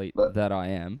athlete that I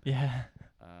am. Yeah.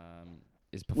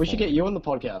 Is performing. We should get you on the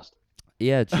podcast.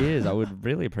 Yeah, cheers. I would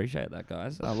really appreciate that,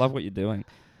 guys. I love what you're doing.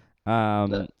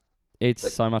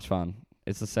 It's so much fun.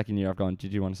 It's the second year I've gone.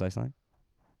 Did you want to say something?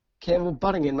 Cam, we're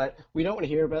butting in, mate. We don't want to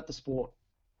hear about the sport.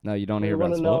 No, you don't hear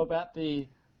about sport?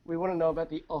 We want to know about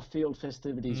the off-field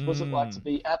festivities. What's it like to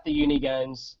be at the uni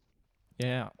games?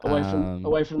 Yeah.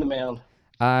 Away from the mound.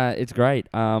 It's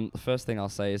great. The first thing I'll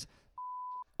say is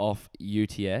off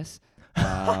UTS.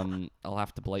 I'll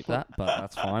have to bleep that, but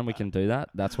that's fine. We can do that.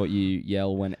 That's what you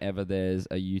yell whenever there's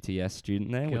a UTS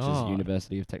student there, which is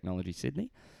University of Technology Sydney.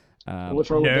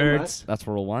 What's wrong with them, mate? That's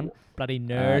Rule 1. Bloody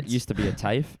nerds. It used to be a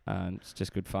TAFE, and it's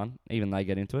just good fun. Even they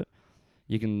get into it.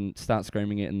 You can start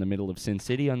screaming it in the middle of Sin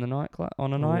City on the night,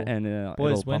 and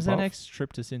boys, when's our next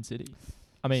trip to Sin City?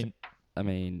 I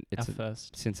mean, it's our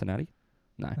first Cincinnati.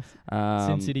 No,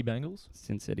 Sin City Bengals.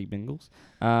 Sin City Bengals.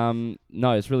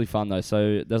 No, it's really fun though.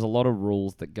 So there's a lot of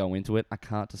rules that go into it. I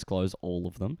can't disclose all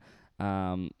of them,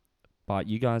 but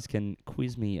you guys can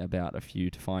quiz me about a few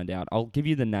to find out. I'll give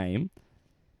you the name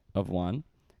of one,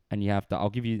 and I'll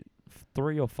give you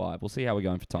 3 or 5. We'll see how we're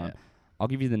going for time. Yeah. I'll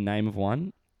give you the name of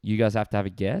one. You guys have to have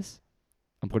a guess.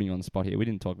 I'm putting you on the spot here. We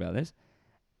didn't talk about this.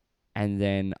 And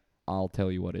then I'll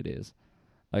tell you what it is.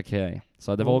 Okay,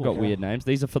 so they've all got Okay. weird names.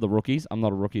 These are for the rookies. I'm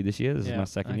not a rookie this year. This is Yeah, my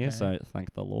second year, okay. so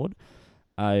thank the Lord.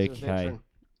 He's a Okay, veteran.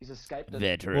 He's escaped it.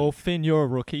 veteran. Well, Finn, you're a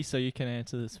rookie, so you can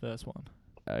answer this first one.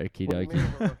 Okie What do you dokie. mean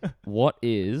I'm a rookie? What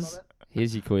is? Got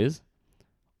Here's your quiz.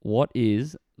 What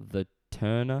is the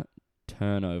Turner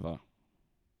turnover?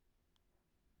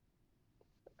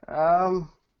 it?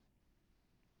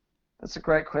 That's a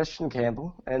great question,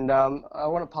 Campbell. And I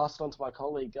want to pass it on to my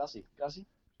colleague, Gussie. Gussie?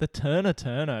 The Turner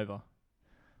turnover.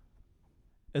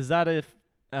 Is that if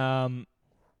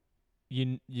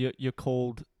you're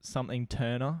called something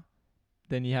Turner,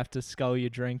 then you have to scull your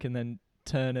drink and then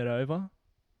turn it over?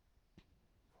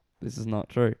 This is not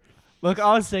true. Look,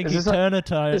 I was thinking this a- Turner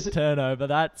is it- turnover.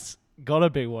 That's gotta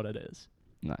be what it is.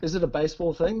 Is it a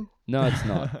baseball thing? No, it's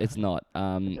not. It's not.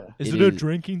 Okay. Is it a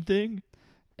drinking thing?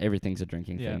 Everything's a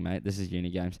drinking Yeah. thing, mate. This is uni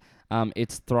games.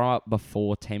 It's throw up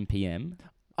before 10 p.m.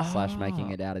 / making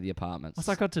it out of the apartments. What's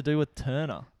that got to do with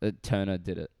Turner? Turner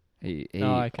did it. He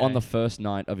Oh, okay. on the first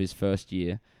night of his first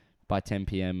year, by 10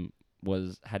 p.m.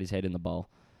 had his head in the bowl.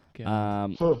 Okay.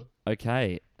 Hmm.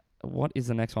 Okay. What is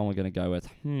the next one we're going to go with?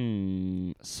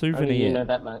 Only Souvenir. you know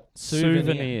that, mate.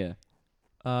 Souvenir.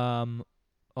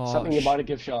 Oh, Something you might have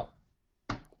give shot.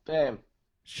 Bam.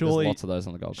 surely, There's lots of those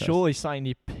on the Gold Coast. surely something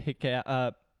you pick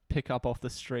up off the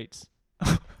streets.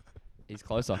 He's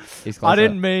closer. He's closer. I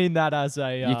didn't mean that as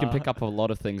a. You can pick up a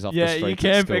lot of things off the Yeah, streets. you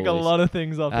at can pick a schools. lot of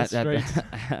things off the at, streets.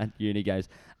 at uni games.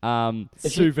 If you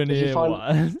Souvenir find-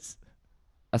 wise.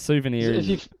 A souvenir If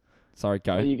you, is... Sorry,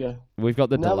 there go. you go. We've got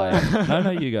the No, delay.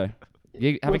 No, you go.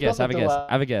 You, have a We've got guess, the have a guess, delay.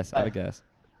 have a guess, have a guess.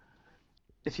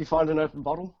 If you find an open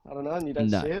bottle, I don't know, and you don't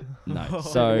No. see it. No.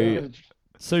 So,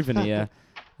 souvenir,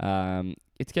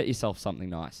 it's get yourself something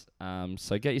nice.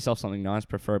 So get yourself something nice,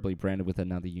 preferably branded with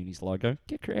another uni's logo.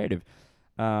 Get creative.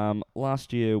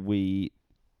 Last year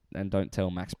and don't tell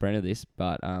Max Brenner this,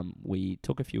 but we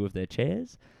took a few of their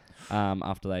chairs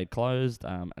after they'd closed,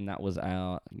 and that was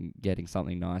our getting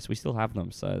something nice. We still have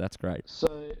them, so that's great.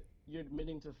 So you're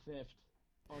admitting to theft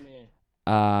on air.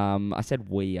 I said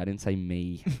we, I didn't say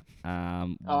me.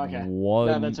 Oh, okay. One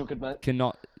No, that's all good, mate.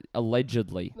 cannot,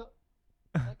 allegedly,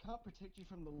 That can't protect you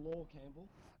from the law,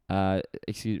 Campbell.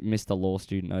 excuse Mr. Law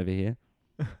student over here.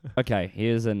 Okay,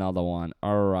 here's another one.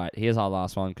 All right, here's our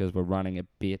last one because we're running a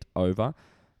bit over.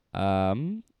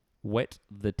 Wet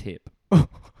the tip.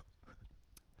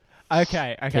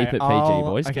 Okay. Keep it PG,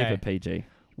 boys. Okay. Keep it PG.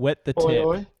 Wet the Oi, tip.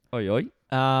 oi. Oi,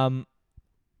 oi.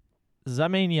 Does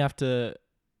that mean you have to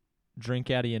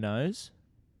drink out of your nose?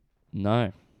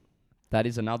 No. That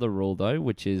is another rule, though,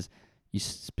 which is you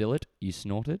spill it, you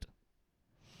snort it.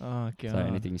 Oh god. So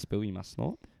anything you spill, you must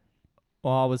snort.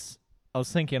 Well, I was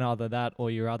thinking either that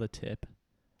or your other tip,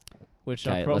 which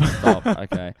I Okay, probably. let's stop.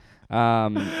 Okay.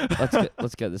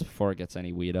 Let's get this before it gets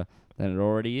any weirder than it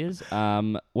already is. Wet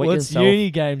Well, it's yourself,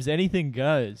 uni games. Anything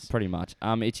goes. pretty much.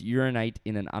 It's urinate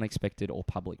in an unexpected or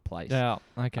public place. Yeah.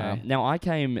 Okay. Now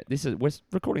we're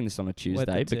recording this on a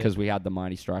Tuesday tip. because we had the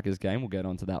Mighty Strikers game. We'll get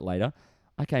onto that later.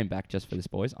 I came back just for this,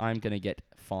 boys. I'm going to get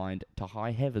fined to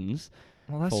high heavens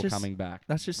well, that's for just coming back.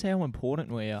 that's just how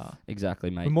important we are. Exactly,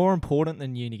 mate. We're more important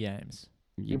than uni games.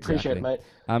 You appreciate it, mate.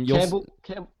 You'll Campbell,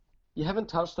 you haven't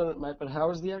touched on it, mate, but how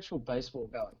is the actual baseball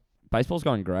going? Baseball's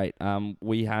going great. I'm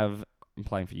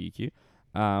playing for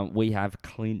UQ. We have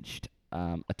clinched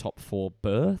a top 4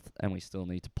 berth, and we still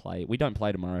need to play. We don't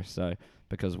play tomorrow, so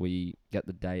because we get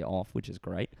the day off, which is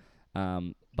great. But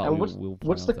And we will play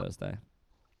what's on the- Thursday.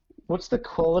 What's the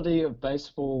quality of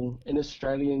baseball in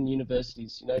Australian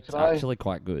universities? You know, It's actually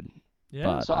quite good. Yeah.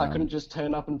 But, so I couldn't just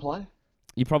turn up and play?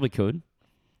 You probably could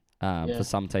Yeah. for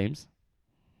some teams.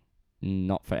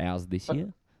 Not for ours this But-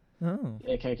 year. Oh.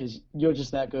 Yeah, okay, because you're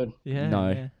just that good. Yeah.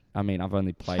 No. Yeah. I mean, I've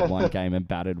only played one game and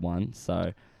batted one,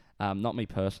 so not me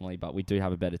personally, but we do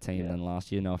have a better team Yeah. than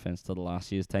last year. No offense to the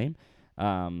last year's team,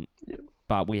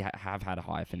 but we have had a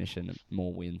higher finish and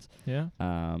more wins. Yeah.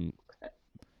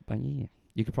 But yeah,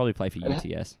 you could probably play for And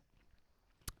UTS.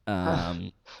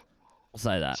 I'll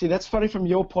say that. See, that's funny from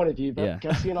your point of view, but Yeah.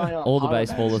 Gussie and I are All the part of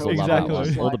that, baseballers so will it's love Exactly. that one.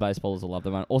 just All the like- baseballers will love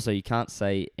that one. Also, you can't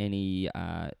say any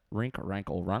rink, rank,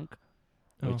 or runk,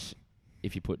 Oh. which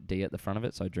if you put D at the front of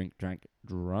it, so drink, drank,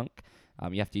 drunk.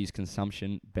 You have to use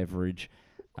consumption, beverage.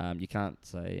 You can't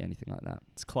say anything like that.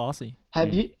 It's classy.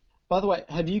 Have you, by the way,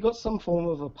 have you got some form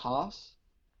of a pass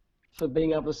for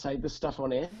being able to say this stuff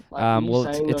on air? Like, are you Well,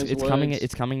 saying it's those coming. words?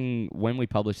 It's coming when we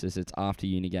publish this. It's after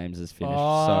uni games is finished, so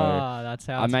Oh, that's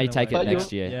how I it's may gonna take it work. But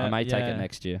next year. Yeah, I may take yeah. it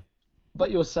next year.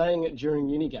 But you're saying it during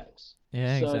uni games.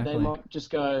 Yeah, so exactly. they might just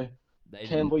go, They didn't-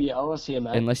 Campbell, you owe us here,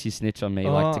 mate. Unless you snitch on me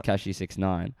Oh. like Tekashi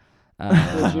 6ix9ine.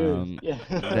 Would you? Yeah.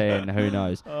 then who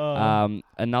knows? Oh.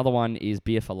 Another one is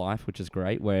beer for life, which is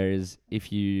great. Whereas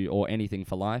if you or anything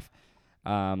for life,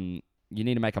 you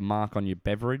need to make a mark on your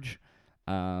beverage,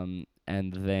 and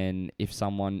then if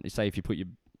someone say if you put your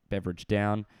beverage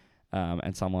down,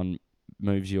 and someone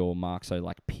moves your mark, so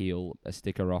like peel a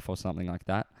sticker off or something like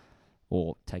that,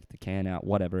 or take the can out,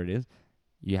 whatever it is,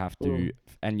 you have to,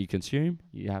 and you consume.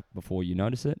 You have before you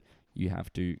notice it. You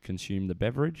have to consume the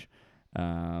beverage.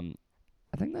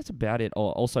 I think that's about it.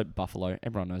 Or also buffalo.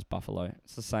 Everyone knows buffalo.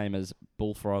 It's the same as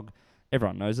bullfrog.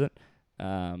 Everyone knows it.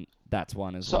 That's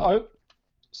one as well.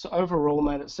 So overall,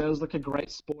 mate, it sounds like a great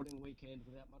sporting weekend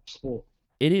without much sport.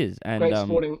 It is, and Great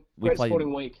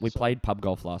sporting week. we played pub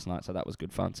golf last night, so that was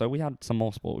good fun. So we had some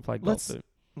more sport. We played golf too.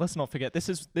 Let's not forget this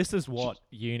is what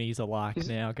unis are like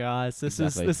now, guys. This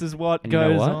Exactly. is what And you know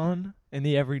goes what? on in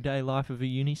the everyday life of a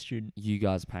uni student. You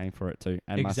guys are paying for it too,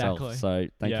 and Exactly. myself. So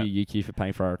thank Yeah. you, UQ, for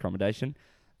paying for our accommodation.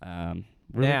 Really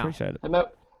Now- appreciate it. And mate,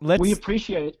 Let's we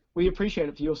appreciate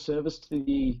it for your service to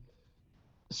the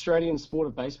Australian sport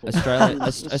of baseball.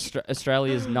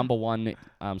 Australia's number one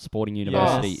sporting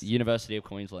university, Yes. University of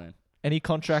Queensland. any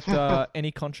contracts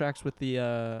with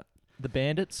the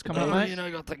Bandits coming up, mate? You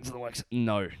know, got things in the works.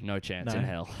 No chance in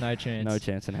hell. No chance. No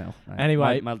chance in hell. No.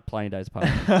 Anyway. my playing days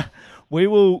apart. We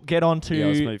will get on to Yeah,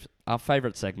 let's move. Our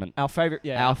favourite segment. our favorite.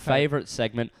 Yeah, Our favourite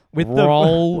segment. With the-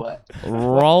 roll,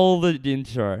 roll the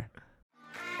intro.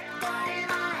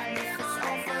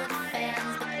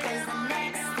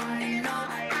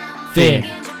 Fin.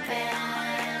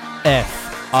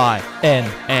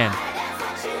 F-I-N-N.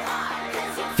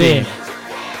 Fin.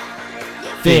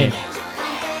 Fin.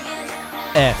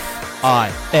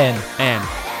 F-I-N-N.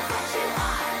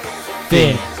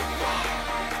 Fin.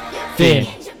 Fin.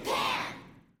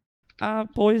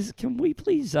 Boys, can we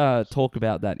please talk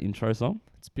about that intro song?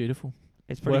 It's beautiful.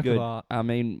 It's pretty Work of good. art. I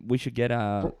mean, we should get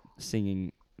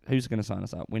singing. Who's going to sign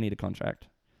us up? We need a contract.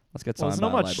 Let's get Well, signed there's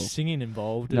not by a much label. singing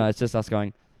involved. No, it's just us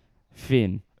going,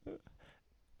 Finn.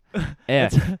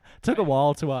 F. Took a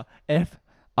while to F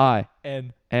I.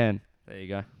 N. N. There you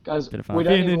go. Guys, Bit of fun. we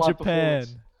don't Fin need in live Japan.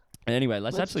 performance. Anyway,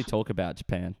 let's Let's actually talk about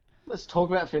Japan. Let's talk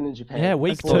about Finn in Japan. Yeah,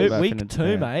 week Let's talk two, about week Fin in two,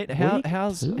 Japan. mate. Week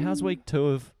How's two? week 2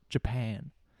 of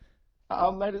Japan?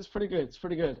 Mate, it's pretty good. It's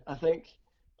pretty good. I think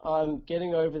I'm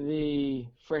getting over the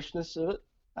freshness of it.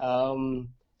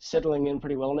 Settling in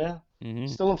pretty well now. Mm-hmm.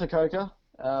 Still in Fukuoka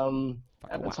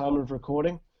at the time of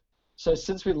recording. So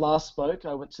since we last spoke,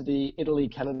 I went to the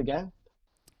Italy-Canada game,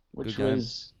 which Good game.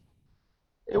 was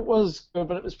good,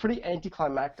 but it was pretty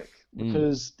anticlimactic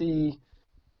because the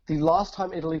last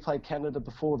time Italy played Canada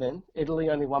before then, Italy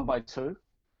only won by 2,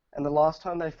 and the last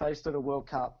time they faced at a World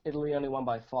Cup, Italy only won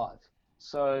by 5.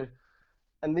 So,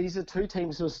 and these are two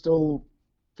teams who are still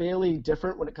fairly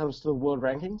different when it comes to the world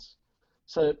rankings.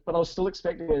 So, but I was still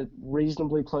expecting a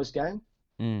reasonably close game.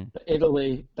 But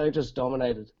Italy, they just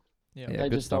dominated. Yeah, They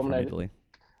good just stuff from dominated. Italy.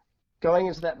 Going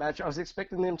into that match, I was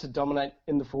expecting them to dominate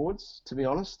in the forwards, to be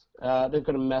honest. They've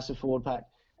got a massive forward pack,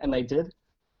 and they did.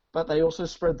 But they also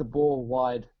spread the ball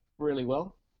wide really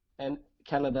well. And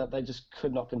Canada, they just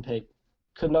could not compete.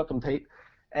 Could not compete.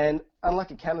 And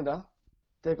unlike Canada,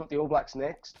 they've got the All Blacks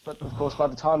next. But of course, by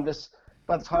the time this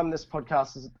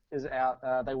podcast is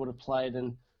out, they would have played.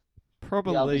 And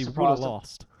Probably I'll be would have surprised if-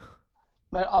 lost.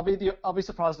 mate, I'll be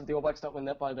surprised if the All Blacks don't win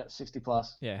that by about 60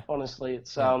 plus. Yeah. Honestly,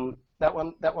 it's that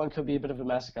one could be a bit of a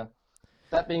massacre.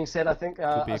 That being said, I think be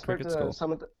I a spoke cricket to score.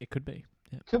 some of the, It could be.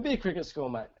 Yeah. could be a cricket score,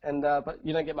 mate, and but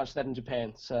you don't get much of that in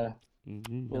Japan, so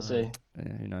we'll see.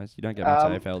 Yeah, who knows? You don't get much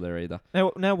Um, AFL there either.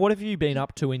 Now, what have you been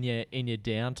up to in your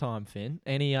downtime, Finn?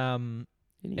 Any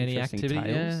Interesting activity?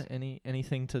 tales? Yeah.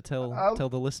 Anything to tell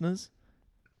the listeners?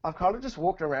 I've kind of just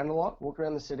walked around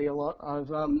the city a lot.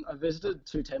 I visited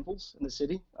 2 temples in the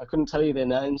city. I couldn't tell you their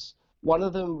names. One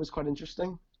of them was quite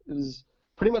interesting. It was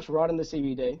pretty much right in the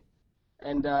CBD,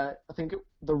 and I think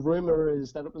the rumor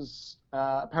is that it was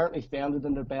apparently founded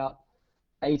in about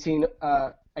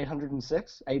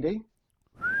 806 AD.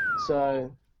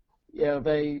 So, yeah,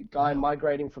 they guy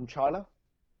migrating from China.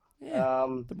 Yeah,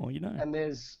 the more you know. And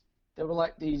there were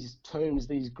like these tombs,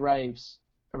 these graves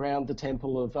around the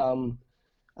temple of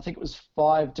I think it was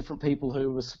 5 different people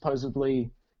who were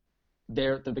supposedly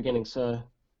there at the beginning. So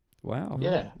Wow.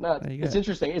 yeah, no, There you it's go.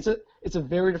 interesting. It's a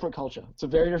very different culture. It's a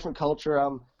very different culture.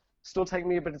 Still taking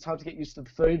me a bit of time to get used to the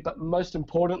food, but most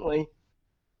importantly,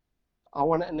 I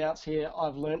want to announce here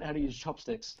I've learned how to use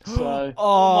chopsticks. So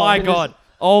Oh my it is- god.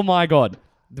 Oh my god.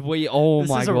 This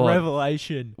My is a god.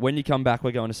 revelation. When you come back,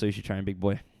 we're going to Sushi Train, big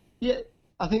boy. yeah,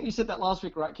 I think you said that last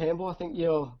week, right, Campbell? I think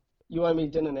you're You owe me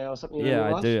dinner now or something. You owe me Yeah,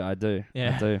 I lunch? do. I do.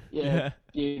 Yeah. I do. Yeah,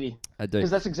 beauty. I do.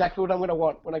 Because that's exactly what I'm going to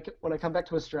want when I come back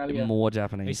to Australia. More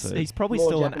Japanese He's, food. he's probably More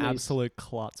still an Japanese. absolute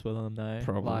klutz with them though.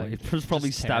 Probably. Like, He's probably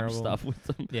just stabbed terrible. stuff with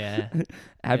them. Yeah.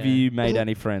 Have Yeah. you made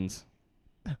any friends?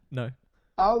 No.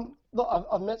 Look,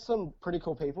 I've met some pretty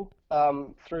cool people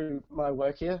through my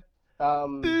work here.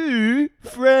 Ooh,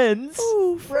 friends.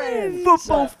 Ooh, friends.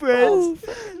 Football So,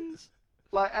 friends.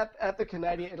 Like at the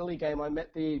Canada-Italy game, I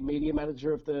met the media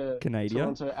manager of the Canada?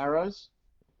 Toronto Arrows.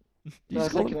 You Did I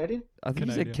just say call him- Canadian? I think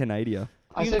you said Canada.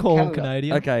 I You said can call him Canada.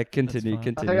 Canadian. Okay, continue. fine. I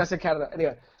think Continue. I said Canada.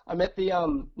 Anyway, I met the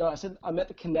I met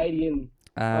the Canadian.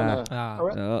 Ah, Ah. All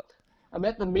right. uh, I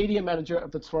met the media manager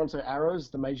of the Toronto Arrows,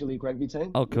 the Major League Rugby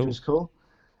team. Oh, cool. Which was cool.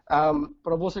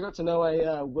 But I've also got to know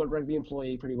a World Rugby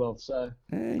employee pretty well. So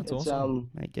hey, That's it's awesome.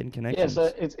 mate, getting yeah, connections.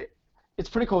 so it's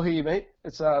pretty cool who you meet.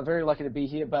 It's very lucky to be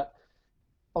here, but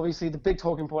obviously the big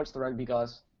talking point's the rugby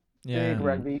guys. Yeah.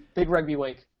 Big rugby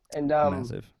week, and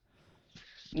Massive.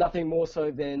 nothing more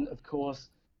so than, of course,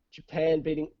 Japan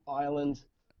beating Ireland.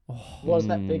 Oh, Was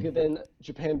that bigger than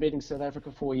Japan beating South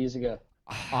Africa 4 years ago?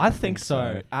 I think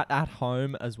so. At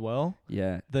home as well.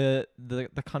 Yeah. The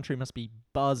country must be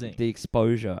buzzing. The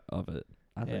exposure of it,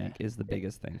 I Yeah. think, is the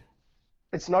biggest thing.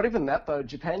 It's not even that though.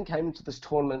 Japan came into this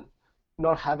tournament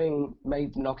not having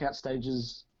made the knockout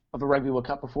stages of a Rugby World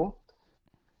Cup before,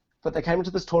 but they came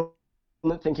into this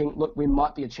tournament thinking, look, we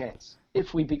might be a chance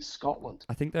if we beat Scotland.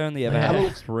 I think they only ever Yeah.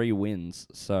 had 3 wins,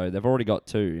 so they've already got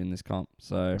 2 in this comp.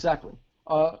 So Exactly.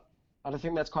 I don't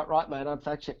think that's quite right, mate. I'd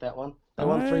fact check that one. They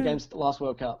won 3 games at the last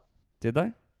World Cup. did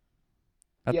they?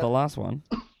 At Yep. the last one?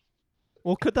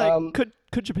 Well, could they? Um, could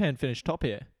Japan finish top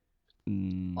here?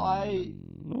 I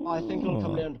think it'll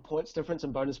come down to points difference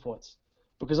and bonus points.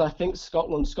 Because I think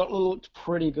Scotland looked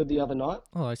pretty good the other night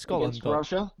Oh, like Scotland against got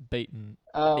Russia. beaten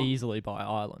Um, easily by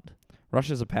Ireland.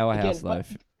 Russia's a powerhouse, Again, though.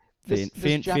 but this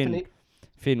Japanese,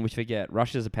 Finn, we forget.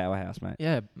 Russia's a powerhouse, mate.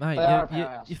 Yeah, mate, They are a you're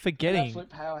powerhouse. an forgetting. absolute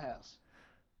powerhouse.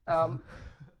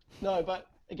 No, but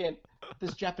again,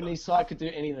 this Japanese side could do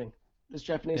anything. This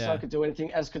Japanese Yeah. side could do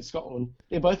anything, as could Scotland.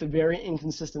 They're both very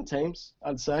inconsistent teams,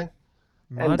 I'd say.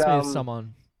 Reminds and, me of um,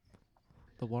 someone.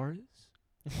 The Warriors.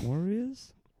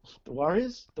 Warriors? The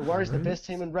Warriors, the best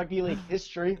team in rugby league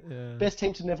history, Yeah. best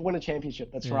team to never win a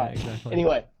championship. That's Yeah, right. exactly.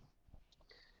 Anyway,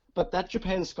 but that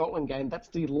Japan-Scotland game, that's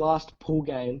the last pool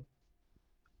game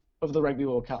of the Rugby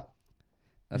World Cup.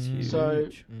 That's huge. So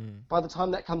Mm. by the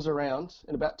time that comes around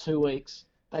in about 2 weeks,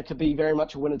 that could be very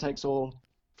much a winner takes all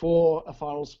for a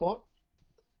final spot.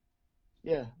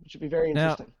 Yeah, which would be very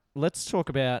Now, interesting. let's talk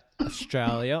about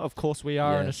Australia. Of course, we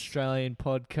are an Yes. Australian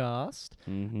podcast.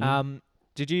 Mhm.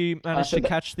 Did you manage said to that-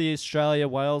 catch the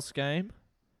Australia-Wales game?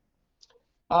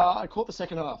 I caught the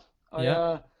second half.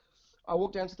 Yeah. I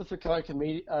walked down to the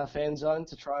Fukuoka fan zone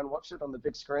to try and watch it on the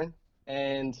big screen,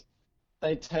 and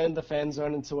they turned the fan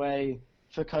zone into a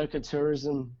Fukuoka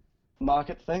tourism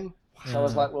market thing. So I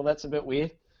was like, well, that's a bit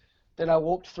weird. Then I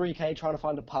walked 3K trying to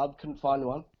find a pub, couldn't find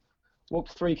one.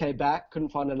 Walked 3K back, couldn't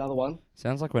find another one.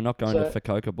 Sounds like we're not going So- to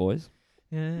Fukuoka, boys.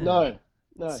 Yeah. No.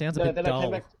 Sounds a no, bit then I dull.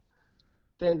 came back.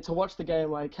 Then to watch the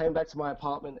game, I came back to my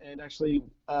apartment and actually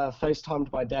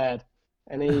FaceTimed my dad,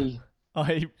 and he, Oh,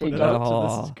 he put it got- up to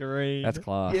the Oh, screen. That's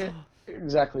class. yeah,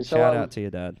 exactly. So Shout out to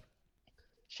your dad.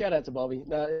 shout out to Bobby.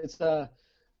 No,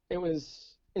 it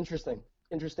was interesting,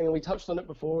 and we touched on it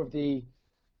before of the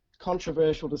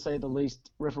controversial, to say the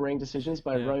least, refereeing decisions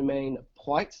by Yeah. Romain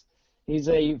Poit. He's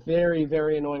a very,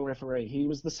 very annoying referee. He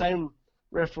was the same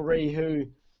referee who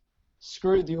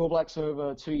screwed the All Blacks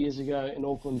over 2 years ago in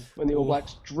Auckland when the All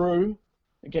Blacks drew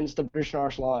against the British and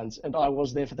Irish Lions, and I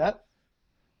was there for that.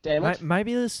 Damn it.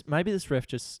 Maybe this ref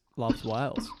just loves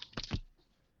Wales.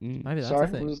 Mm. Maybe that's Sorry,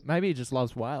 the thing. was- Maybe he just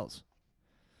loves Wales.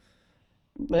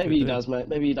 Maybe he Could be. does, mate.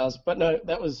 Maybe he does. But no,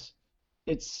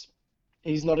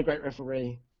 he's not a great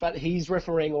referee. But he's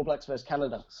refereeing All Blacks versus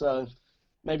Canada, so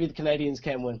maybe the Canadians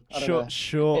can win. I don't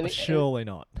know. Surely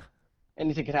not.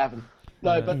 Anything could happen.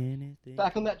 No, Yeah. but Anything.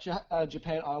 back on that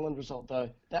Japan-Ireland result, though,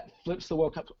 that flips the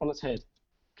World Cup on its head.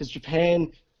 Because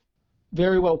Japan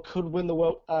very well could win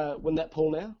win that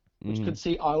pool now, which Mhm. could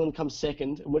see Ireland come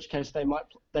second, in which case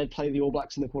they'd play the All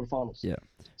Blacks in the quarterfinals. Yeah.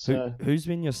 So, Who's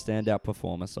been your standout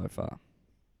performer so far?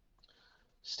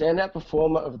 standout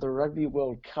performer of the Rugby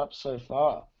World Cup so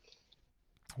far.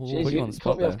 Jeez, put you you on the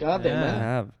caught spot me off there. guard there, Yeah. I man.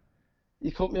 have.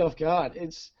 You caught me off guard.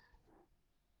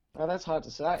 That's hard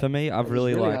to say. For me, I've It's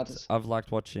really hard liked. to s- I've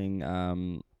liked watching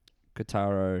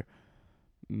Kotaro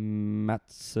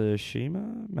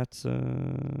Matsushima.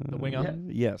 The winger?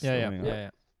 Yes. Yeah, the yeah, winger. yeah,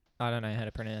 I don't know how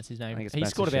to pronounce his name. I think it's He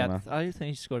scored about. Matsushima. I think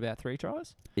he scored about 3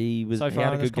 tries. He So had far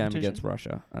a in this good game competition? against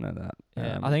Russia. I know that.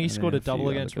 Yeah, I think he and scored then a double few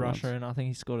other against good Russia, ones. and I think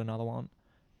he scored another one.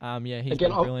 Yeah, he's Again,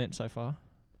 been brilliant so far.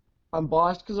 I'm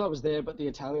biased because I was there, but the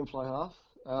Italian fly half.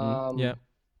 Yeah.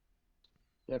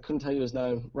 Yeah, I couldn't tell you his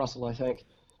name. Russell, I think.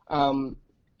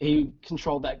 He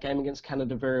controlled that game against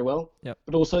Canada very well. Yep.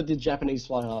 But also the Japanese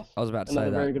fly half. I was about to say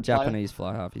Another very that good player. Japanese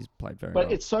fly half. He's played very But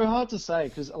well. it's so hard to say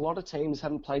because a lot of teams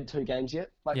haven't played 2 games yet.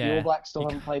 Like the Yeah. All Blacks still You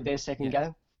haven't played their second yeah.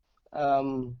 game.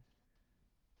 And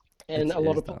It's- a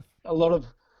lot it of is tough. a lot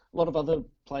of other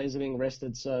players are being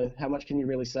rested. So how much can you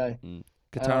really say?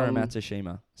 Kotaro um,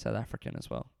 Matsushima, South African as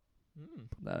well. Mm.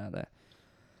 Put that out there.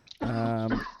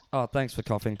 Oh, thanks for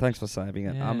coughing. Thanks for saving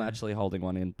it. I'm Yeah. actually holding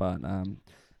one in, but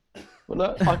Well,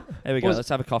 no, there we go. Was- Let's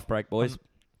have a cough break, boys.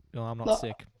 No, I'm not No.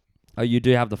 sick. Oh, you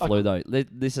do have the I- flu though.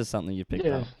 This is something you picked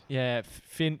yeah, up. Yeah,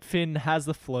 Finn has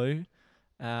the flu.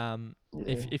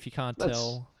 If you can't That's-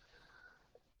 tell.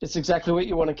 it's exactly what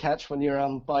you want to catch when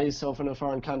you're by yourself in a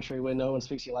foreign country where no one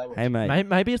speaks your language. Hey mate,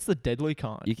 Maybe it's the deadly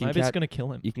kind. You can Maybe it's cat- going to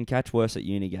kill him. you can catch worse at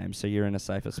uni games, so you're in a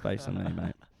safer space than me,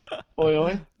 mate. Oi,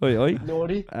 oi, Oi, oi.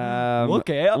 naughty. Look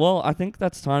out. Well, I think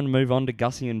that's time to move on to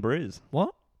Gussie and Briz.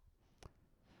 What?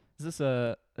 Is this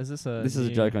a This is a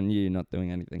new- joke on you not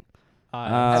doing anything.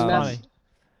 That's And funny.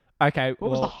 Okay,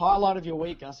 What was the well, highlight of your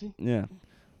week, Gussie? Yeah.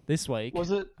 this week.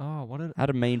 Was it? Oh, what did? Had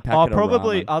a mean packet Oh, of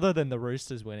probably ramen. other than the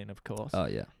Roosters winning, of course. Oh,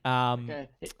 yeah. Okay,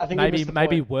 I think you Maybe missed the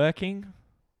maybe point. working.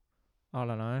 I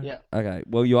don't know. Yeah. Okay.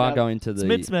 Well, you are Yeah. going to It's the...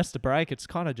 mid-semester break. It's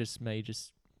kind of just me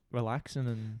just relaxing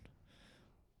and,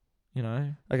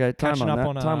 Okay, time catching on up that.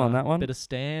 on a Time on that one. bit of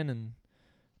Stan and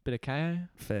bit of KO.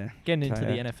 Fair. Getting into KO.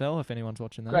 the NFL if anyone's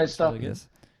watching that. Great It's stuff. really good. Yes.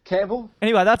 Campbell.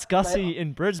 Anyway, that's Gussie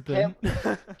in Brisbane.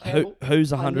 Campbell,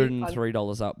 Who's I need-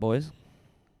 $103 up, boys?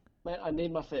 Mate, I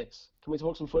need my fix. Can we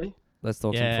talk some footy? Let's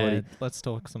talk Yeah, some footy. let's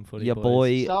talk some footy. Your boys.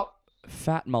 boy, Start,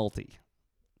 Fat Multi.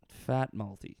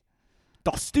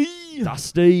 Dusty.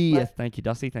 Dusty. Mate. Thank you,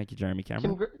 Dusty. Thank you, Jeremy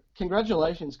Cameron.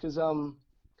 congratulations, because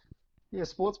yeah,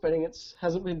 sports betting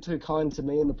hasn't been too kind to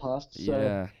me in the past. So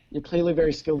Yeah. you're clearly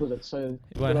very skilled at it. So It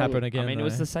good won't on happen you. again. I mean, it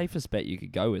was though. the safest bet you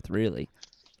could go with, really.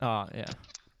 Oh, yeah.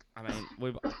 I mean,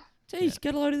 we've... Jeez,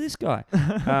 get a load of this guy.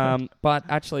 But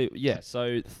actually, yeah,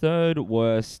 so third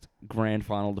worst grand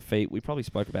final defeat. We probably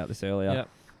spoke about this earlier.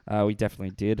 Yep. We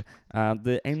definitely did.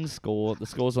 The end score, the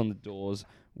scores on the doors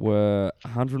were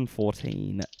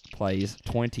 114 plays,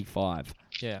 25.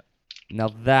 Yeah. Now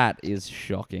that is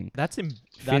shocking. That's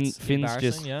Finn's embarrassing,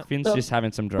 just yeah. Finn's No, just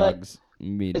having some drugs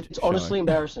mid. It's honestly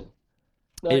embarrassing.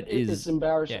 No, It is- It's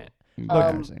embarrassing. Yeah.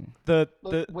 embarrassing. The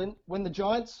Look, when the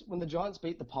Giants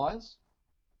beat the Pies,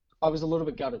 I was a little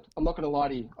bit gutted. I'm not going to lie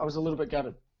to you. I was a little bit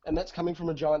gutted, and that's coming from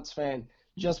a Giants fan.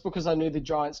 Just because I knew the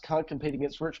Giants can't compete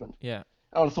against Richmond, yeah.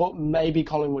 and I thought maybe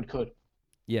Collingwood could.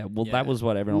 Yeah, well, Yeah. that was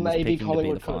what everyone was Maybe picking to be the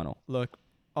Collingwood could. final. Look,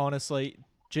 honestly,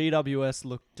 GWS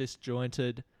looked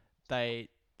disjointed. They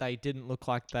didn't look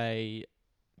like they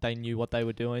knew what they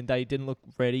were doing. They didn't look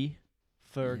ready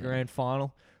for a Yeah. grand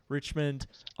final. Richmond,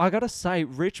 I gotta say,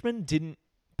 Richmond didn't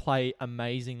play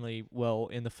amazingly well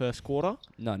in the first quarter.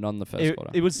 No, not in the first It,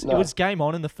 quarter. it was No. it was game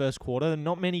on in the first quarter.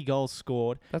 Not many goals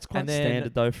scored. That's quite and then-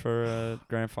 standard though for a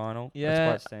grand final. Yeah,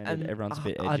 That's quite standard. and Everyone's a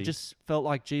bit edgy. I just felt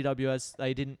like GWS,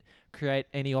 they didn't create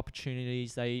any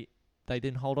opportunities. They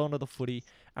didn't hold on to the footy,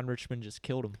 and Richmond just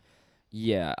killed them.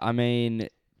 Yeah, I mean,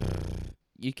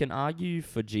 you can argue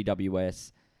for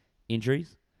GWS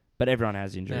injuries, but everyone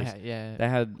has injuries. Yeah. They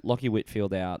had Lockie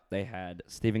Whitfield out. They had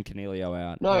Stephen Canelio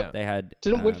out. No, Yeah. They had.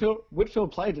 didn't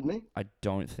Whitfield play? Didn't he? I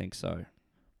don't think so.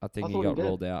 I think I he thought he got did.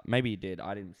 ruled out. Maybe he did.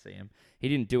 I didn't see him. He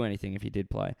didn't do anything if he did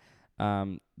play.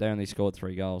 They only scored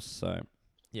 3 goals, so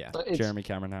Yeah. So it's Jeremy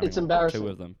Cameron having it's embarrassing. 2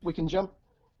 of them. We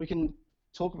can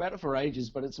talk about it for ages,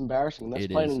 but it's embarrassing. That's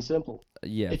It plain is. and simple.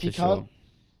 Yeah, If for you sure. can't,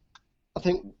 I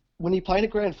think when you play in a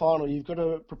grand final, you've got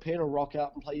to prepare to rock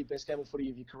out and play your best game of footy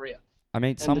of your career. I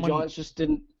mean, And the someone Giants just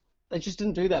didn't. They just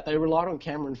didn't do that. They relied on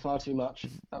Cameron far too much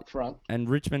up front. and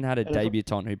Richmond had a And if-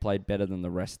 debutant who played better than the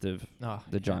rest of Oh,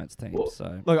 the Giants team. Well,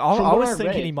 So Look, I From was what I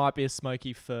thinking read- he might be a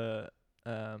smoky for.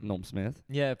 Norm Smith,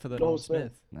 Yeah, for the Norm Norm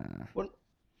Smith. Smith. nah. Well,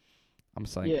 I'm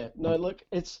saying. Yeah, no, look,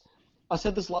 it's. I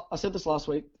said this last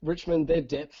week. Richmond, their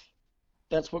depth,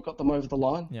 that's what got them over the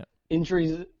line. Yeah.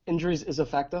 Injuries is a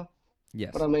factor,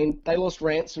 Yes. but I mean, they lost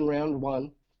Rance in round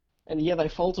 1, and yeah, they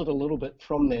faltered a little bit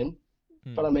from then.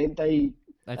 But I mean, they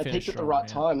They peaked finished at the strong, right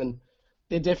yeah. time, and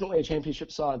they're definitely a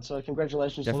championship side. So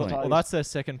congratulations to the Definitely. Tigers. Well, that's their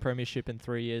second premiership in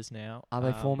 3 years now. Are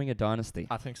they forming a dynasty?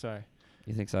 I think so.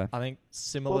 You think so? I think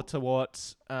similar Well- to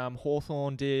what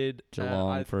Hawthorn did. Geelong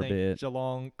I for a think bit.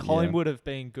 Geelong. Collingwood have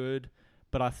been good,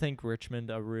 but I think Richmond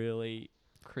are really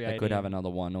creating. They could have another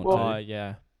one or Well, two. Oh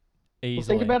yeah, Well,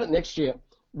 easily. think about it next year.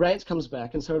 Rance comes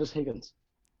back, and so does Higgins.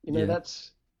 You know, Yeah.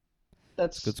 that's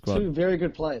Good squad. two very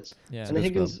good players. Yeah. And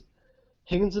good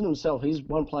Higgins in himself, he's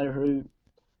one player who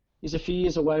is a few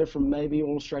years away from maybe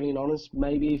All Australian honours.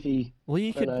 Maybe if he, Well, you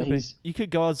I don't know, he's could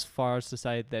go as far as to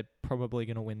say they're probably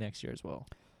going to win next year as well.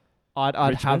 I'd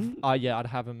have Richmond? I'd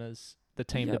have them as the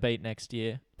team to Yep. beat next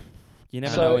year. You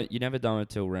never So- know it. You never know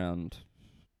until round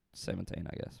 17,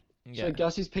 I guess. Yeah. so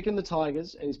Gussie's picking the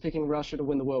Tigers and he's picking Russia to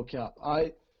win the World Cup.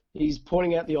 He's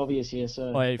pointing out the obvious here.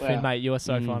 So Wait, Finn, wow. mate, you are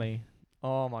so Mm. funny.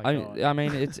 Oh my god. I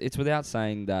mean, it's without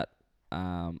saying that.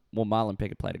 Well, Marlon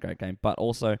Pickett played a great game, but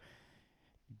also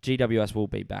GWS will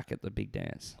be back at the big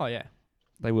dance. Oh yeah.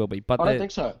 They will be, but I don't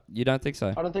think so. you don't think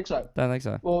so? I don't think so. Don't think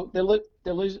so? Well,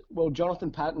 they're losing. Well, Jonathan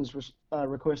Patton's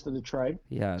requested a trade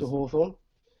He has. to Hawthorn.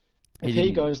 He If he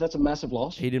didn't- goes, that's a massive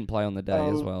loss. He didn't play on the day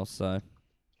as Um, well, so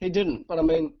He didn't, but I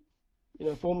mean,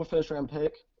 former first round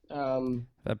pick. I've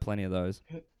had plenty of those.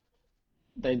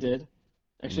 They did.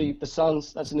 Actually, the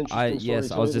Suns. That's an interesting story.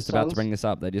 Yes, I too. was The just about to Suns, bring this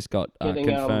up. They just got Getting,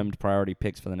 confirmed priority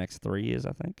picks for the next 3 years,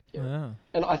 I think. Yeah.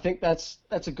 and I think that's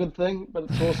a good thing, but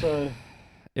it's also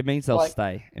It means they'll Like-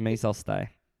 stay. It means they'll stay.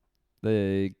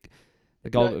 The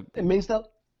goal. it means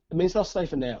they'll stay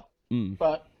for now. Mm.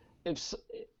 But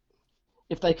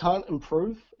if they can't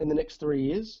improve in the next 3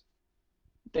 years,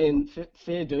 then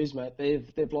fair dues, mate.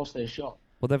 They've lost their shot.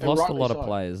 Well, they've And lost a rightly lot of so.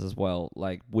 players as well,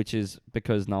 like which is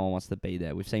because no one wants to be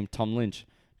there. We've seen Tom Lynch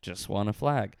just won a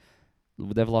flag.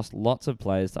 They've lost lots of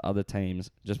players to other teams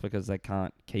just because they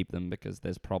can't keep them because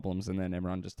there's problems, and then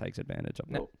everyone just takes advantage of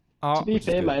them. Oh, To be which is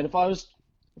fair, good. mate, if I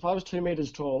was 2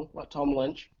 meters tall like Tom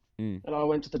Lynch Mm. and I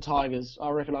went to the Tigers, I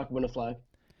reckon I could win a flag.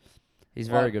 He's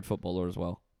a very Like- good footballer as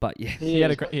well. But yeah, he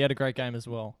had is, he had a great game as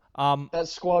well. that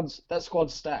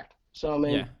squad's stacked. So I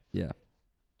mean, Yeah. yeah.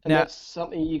 and Now- that's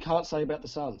something you can't say about the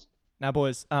Suns. Now,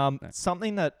 boys,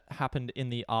 something that happened in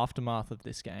the aftermath of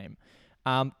this game.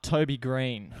 Toby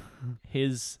Green,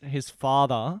 his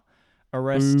father,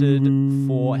 arrested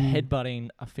for headbutting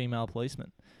a female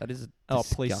policeman. That is Oh,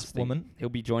 disgusting. policewoman. He'll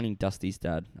be joining Dusty's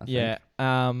dad. I Yeah.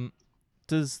 think.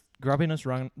 Does grubbiness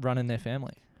run in their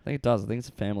family? I think it does. I think it's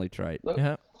a family trait. Look,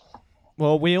 Yeah.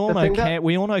 Well, we all The know thing that-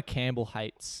 we all know Campbell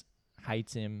hates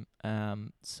him.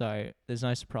 So there's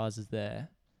no surprises there.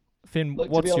 Finn, Look,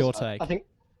 to what's be your honest, take? I think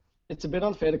it's a bit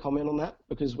unfair to comment on that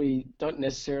because we don't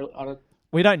necessarily.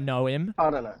 We don't know him, I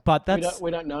don't know. but We that's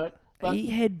don't know it. But He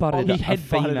headbutted He a headbutted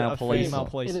female a police female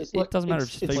officer. police. It is. It Look, doesn't matter if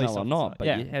it's- she's it's- female or police not, officer. but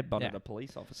Yeah, you headbutted yeah. a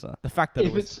police officer. the fact that it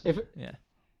if was. it's Yeah.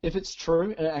 if it's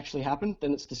true and it actually happened,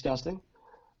 then it's disgusting.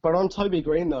 But on Toby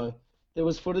Green though, there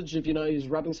was footage of he was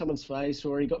rubbing someone's face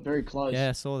or he got very close. Yeah,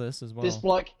 I saw this as well. This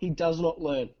bloke, he does not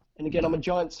learn. And again, I'm a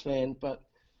Giants fan, but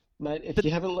mate, if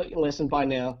you haven't learned your lesson by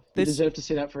now, you This- deserve to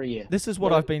sit out for a year. This is what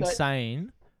No, I've been no.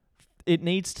 saying. It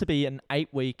needs to be an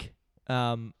 8-week.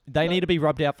 They need to be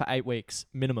rubbed out for 8 weeks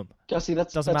minimum. Gussie,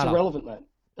 that's Doesn't matter. irrelevant, mate.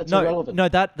 That's No, irrelevant. no,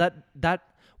 that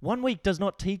 1 week does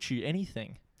not teach you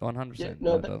anything. 100%. Yeah,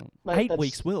 no, that that- doesn't. mate, 8 that's-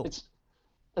 weeks will.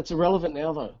 That's irrelevant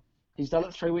now, though. He's done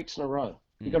it 3 weeks in a row.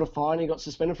 He got a fine. He got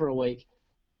suspended for a week.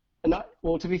 And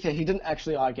well, to be fair, he didn't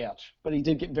actually eye gouge, but he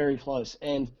did get very close.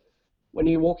 And when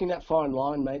you're walking that fine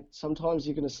line, mate, sometimes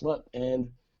you're going to slip.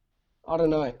 And I don't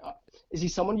know. Is he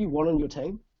someone you want on your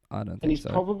team? I don't And think he's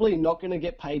so. probably not going to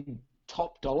get paid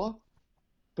top dollar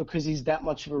because he's that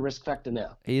much of a risk factor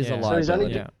now. He is Yeah. a So he's only-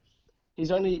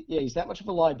 liability. Yeah. He's that much of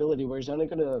a liability where he's only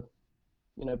going to,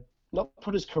 not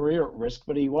put his career at risk,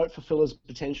 but he won't fulfill his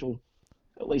potential,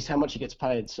 at least how much he gets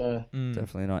paid. So Mm.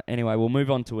 Definitely not. Anyway, we'll move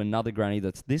on to another granny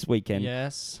that's this weekend.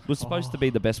 Yes. Was supposed to be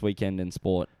the best weekend in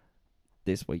sport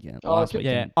this weekend. Oh, last okay.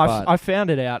 Yeah, weekend. I but found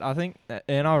it out. I think that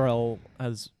NRL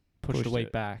has pushed a Pushed week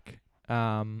it. back.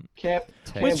 Camp,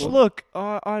 Which Campbell. look,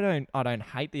 I don't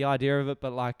hate the idea of it,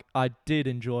 but like I did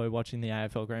enjoy watching the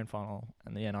AFL Grand Final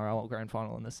and the NRL Grand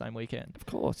Final in the same weekend. of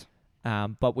course.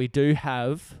 But we do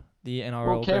have the NRL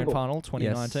Grand Campbell. Final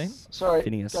 2019. Yes. Sorry,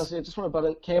 Phineas. Gussie, I just want to butt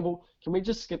in. Campbell, can we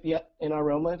just skip the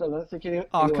NRL, mate? I don't think anyone.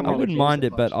 Oh, come anyone on. I wouldn't cares mind that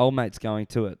it, but much. old mate's going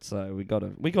to it, so we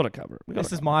gotta cover it.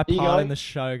 This is my you part going? in the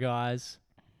show, guys.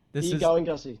 This Are you is going,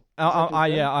 Gussie?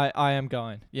 I am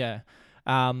going. Yeah.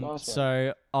 Nice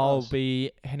So I'll Nice.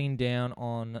 be heading down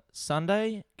on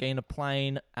Sunday, getting a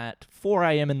plane at 4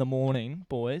 a.m. in the morning,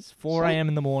 boys. 4 a.m.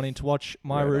 in the morning to watch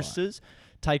my Red Eye. Roosters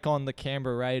take on the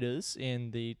Canberra Raiders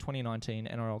in the 2019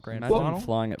 NRL Grand Imagine Final.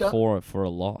 flying at Don't- 4 for a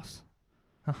loss.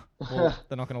 Well,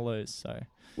 they're not going to lose, so.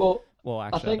 Well, Well,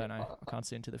 actually, think- I don't know. I can't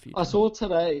see into the future. I saw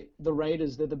today the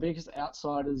Raiders. They're the biggest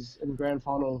outsiders in grand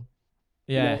final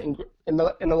Yeah. in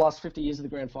the last 50 years of the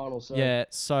grand final. So Yeah.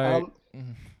 So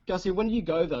Gussie, when you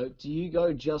go though, do you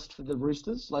go just for the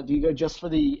Roosters? Like, do you go just for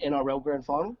the NRL grand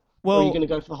final, or are you well, going to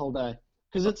go for the whole day?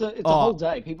 Because it's a Oh. whole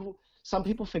day. Some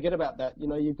people forget about that. You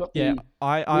know, you've got the yeah. New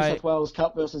I South Wales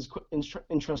Cup versus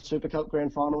Intrust Super Cup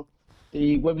grand final,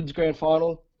 the Women's grand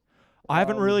final. I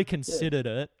haven't really Yeah. considered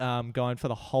it going for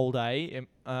the whole day.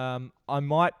 I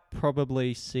might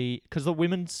probably see because the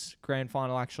women's grand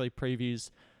final actually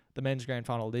previews the men's grand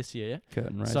final this year.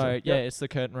 Curtain raiser. So yeah, it's the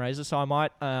curtain raiser. So I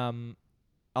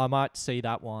might see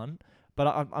that one.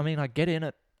 But I mean, I get in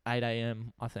at 8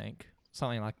 a.m. I think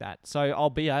something like that. So I'll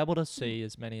be able to see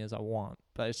as many as I want.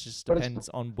 But it just But it's- depends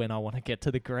on when I want to get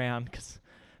to the ground because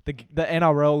the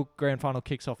NRL grand final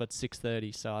kicks off at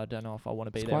 6:30. So I don't know if I want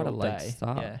to be It's there quite a all late day.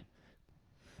 start. Yeah.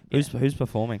 Who's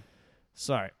performing?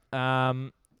 So,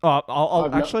 I'll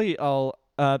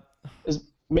Is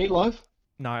Meatloaf?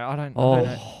 no, I don't. Oh. I don't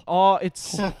know. Oh,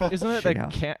 it's isn't it the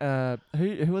Sugar.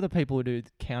 who are the people who do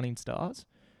Counting Stars?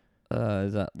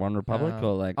 Is that One Republic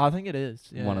or like I think it is.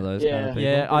 Yeah. one of those kind of people?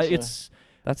 Yeah, I think so. it's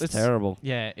That's it's- terrible.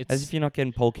 yeah, it's As if you're not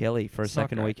getting Paul Kelly for a it's not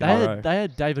second great. week they in a had, row. They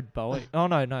had David Bowie. Oh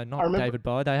no, not remember- David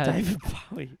Bowie. They had David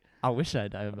Bowie. I wish they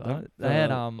had David Bowie. Don't- They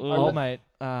had uh, old mate.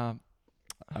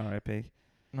 R.I.P.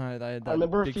 No, they had I that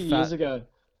remember a big few fat years ago,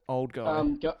 old guy.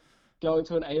 going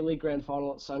to an A-League grand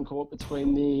final at Suncorp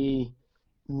between the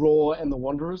Raw and the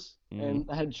Wanderers, Mm. and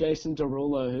they had Jason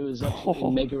Derulo, who was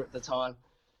actually mega at the time.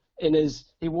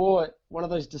 He wore one of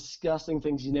those disgusting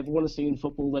things you never want to see in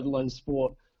football, let alone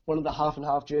sport. One of the half and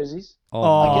half jerseys.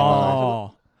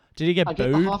 Oh, did he get I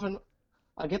get booed?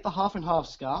 the half and half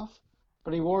scarf,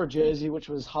 but he wore a jersey which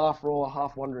was half Raw,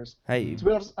 half Wanderers. Hey, To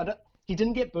be honest, he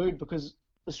didn't get booed because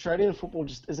Australian football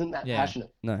just isn't that Yeah.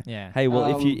 passionate. no. Yeah. Hey, well,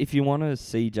 Um, if you want to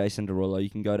see Jason Derulo, you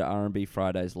can go to R&B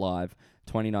Fridays Live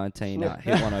 2019 at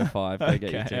Hit 105. Go get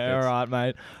your tickets. all right,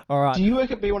 mate. All right. Do you work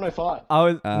at B105? I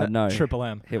was No. Triple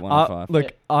M. Hit 105. Look,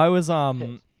 Yeah. I was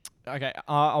okay.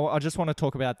 I just want to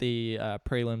talk about the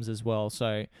prelims as well.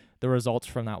 So the results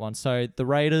from that one. So the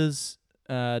Raiders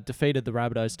defeated the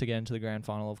Rabbitohs to get into the grand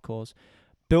final, of course.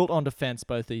 Built on defense,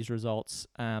 both these results.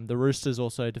 The Roosters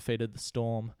also defeated the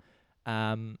Storm.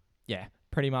 Yeah,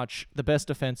 pretty much the best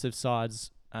defensive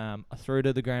sides are through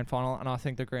to the grand final, and I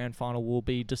think the grand final will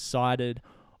be decided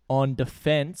on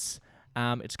defense.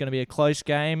 It's going to be a close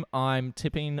game. I'm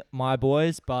tipping my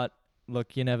boys, but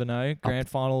look, you never know. Grand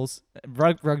finals,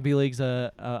 rugby league's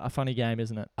a funny game,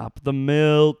 isn't it? Up the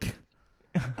milk.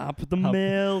 Up the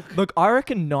milk. Look, I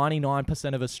reckon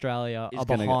 99% of Australia Is are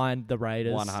gonna go behind the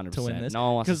Raiders 100%. to win this. No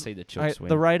one wants to 'Cause, see the Chooks the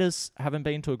win. Raiders haven't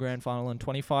been to a grand final in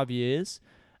 25 years.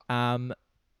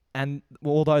 And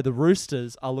although the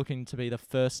Roosters are looking to be the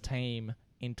first team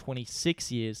in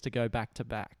 26 years to go back to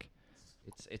back.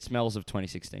 It smells of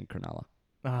 2016 Cronulla.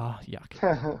 Ah,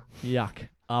 yuck. Yuck.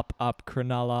 Up,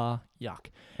 Cronulla. Yuck.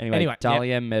 Anyway, yeah.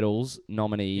 Dally M medals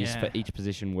nominees Yeah. for each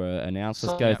position were announced.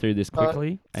 Let's So- go Yeah. through this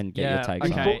quickly and get your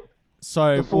takes on okay. it.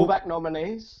 So, The fullback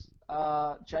nominees,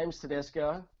 James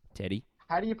Tedesco. Teddy,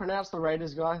 How do you pronounce the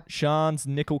Raiders guy? Sean's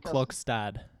Nickel Clock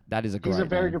Stad. that is a great He's a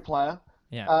very name. good player.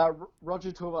 Yeah.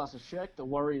 Roger Tuivasa-Sheck, the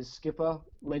Warriors skipper,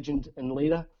 legend and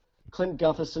leader. Clint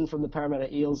Gutherson from the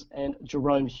Parramatta Eels, and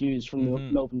Jerome Hughes from the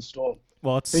Melbourne Storm.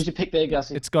 Well, Who's your pick there,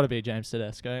 Gussie? it's got to be James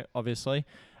Tedesco, obviously.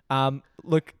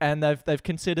 Look, and they've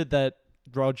considered that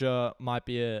Roger might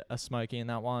be a smoky in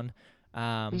that one.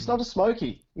 He's not a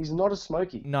smoky. He's not a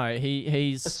smoky. No,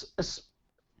 he's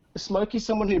A smoky's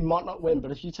someone who might not win,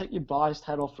 but if you take your biased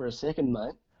hat off for a second,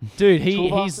 mate, dude.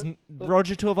 Tuivasa-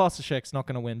 Roger Tuivasa-Sheck's not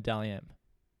going to win Dally M.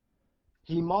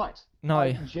 he might. No,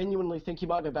 I genuinely think he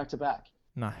might go back to back.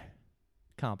 no,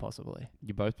 can't possibly.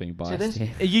 You're both being biased this-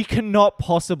 here. You cannot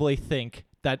possibly think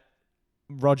that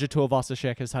Roger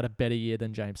Tuivasa-Sheck has had a better year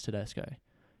than James Tedesco.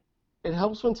 It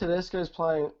helps when Tedesco's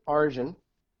playing Origin,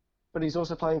 but he's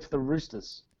also playing for the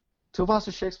Roosters.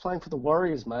 Tuivasa-Sheck's playing for the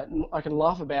Warriors, mate, and I can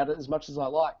laugh about it as much as I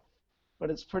like. But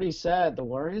it's pretty sad, the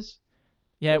Warriors.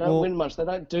 Yeah, They don't well, win much. They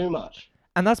don't do much.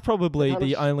 and that's probably Kind of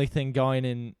the only thing going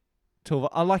in.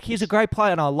 Like, he's a great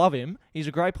player and I love him. He's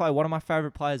a great player, one of my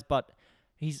favorite players, but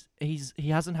he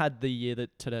hasn't had the year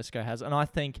that Tedesco has. And I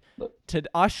think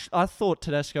I thought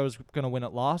Tedesco was going to win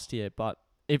it last year, but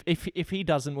if he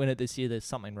doesn't win it this year, there's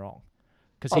something wrong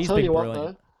because I'll he's tell been you what,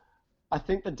 brilliant. though. I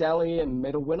think the Dally M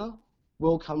medal winner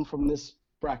will come from this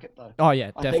bracket, though. Oh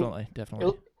yeah, I think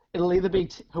definitely. It'll either be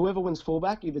whoever wins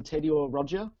fullback, either Teddy or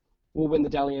Roger, will win the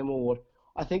Dally M award.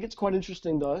 I think it's quite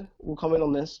interesting, though. We'll comment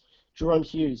on this. Jerome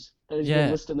Hughes, that has Yeah.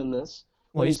 been listed in this.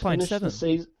 Well, he's playing finished seven. the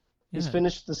season. He's Yeah.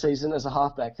 finished the season as a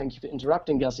halfback. Thank you for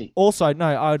interrupting, Gussie. Also,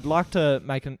 no, I'd like to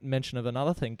make a mention of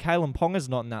another thing. Kalen Ponga's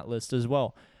not in that list as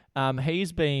well.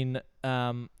 He's been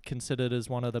considered as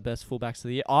one of the best fullbacks of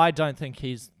the year. I don't think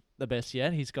he's the best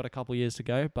yet. He's got a couple of years to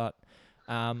go, but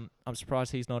I'm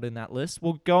surprised he's not in that list.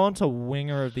 We'll go on to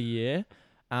winger of the year.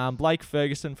 Blake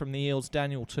Ferguson from the Eels,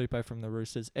 Daniel Tupou from the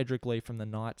Roosters, Edric Lee from the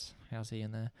Knights. How's he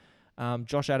in there?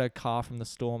 Josh Addo-Carr from the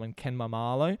Storm, and Ken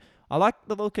Marmalo. I like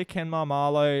the look of Ken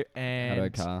Marmalo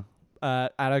and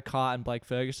Addo-Carr and Blake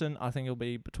Ferguson. I think it'll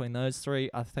be between those three.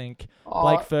 I think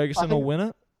Blake Ferguson will win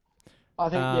it. I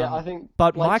think.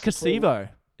 But Blake's Mike Acevo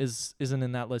isn't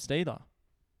in that list either.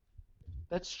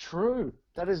 That's true.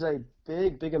 That is a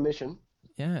big omission.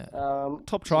 Yeah.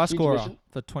 Top it's try a huge scorer omission.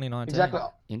 for 2019. Exactly.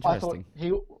 Interesting.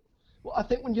 I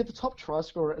think when you're the top try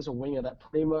scorer as a winger, that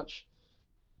pretty much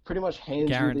hands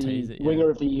Guarantees you it, the yeah. Winger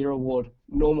of the Year award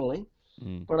normally.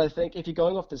 Mm. But I think if you're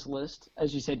going off this list,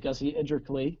 as you said, Gussie, Edric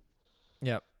Lee,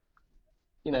 Yep.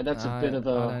 that's a bit of a.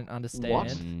 I don't understand. What?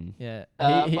 Mm. Yeah.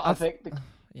 I think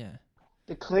Yeah.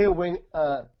 the clear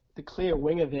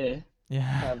winger there,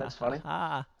 Yeah. that's funny,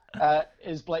 Ah.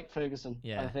 is Blake Ferguson.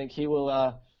 Yeah. I think he will.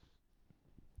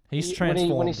 He's when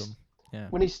transformed he- them. Yeah.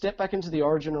 When he stepped back into the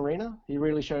Origin arena, he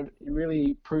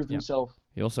really proved Yep. himself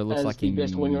He also looks as like the he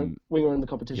best winger in the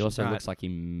competition. He also Right. looks like he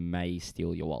may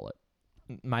steal your wallet.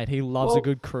 Mate, he loves a Well-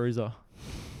 good cruiser.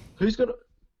 Who's got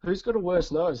a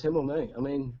worse nose, him or me? I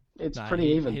mean, it's No, pretty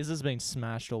even. His has been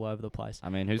smashed all over the place. I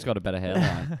mean, who's got a better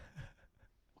hairline?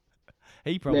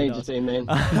 He probably Me, does. just saying, man.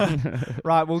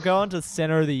 Right, we'll go on to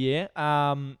center of the year.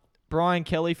 Brian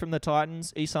Kelly from the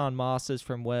Titans, Isan Masters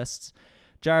from Wests,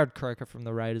 Jared Croker from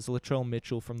the Raiders, Latrell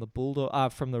Mitchell from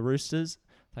the Roosters,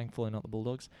 thankfully not the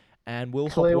Bulldogs, and Will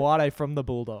Clear- Hopewade from the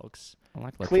Bulldogs. I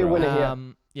like Clear Latrell. winner. Yeah.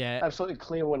 Yeah. Absolutely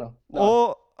clear winner. No.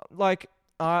 Or like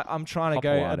I'm trying to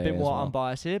go a Hopewade bit as more well.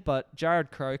 unbiased here, but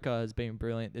Jared Croker has been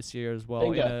brilliant this year as well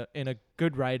Bingo. in a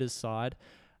good Raiders side.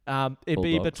 It'd be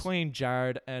Bulldogs. between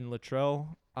Jared and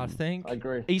Latrell, I think. I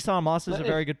agree. Isan Masters is a But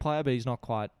very good player, but he's not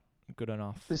quite good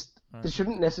enough. This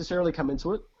shouldn't necessarily come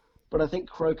into it, but I think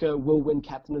Croker will win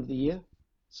Captain of the Year.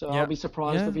 So Yeah. I'll be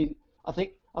surprised Yeah. if he. I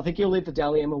think he'll lead the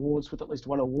Dally M Awards with at least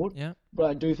one award. Yeah. But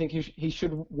I do think he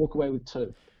should walk away with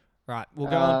two. Right, we'll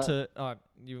go on to.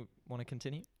 You want to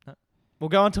continue? No? We'll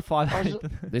go on to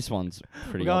 5/8. This one's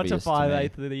pretty We'll go on to obvious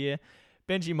 5/8 me. of the year.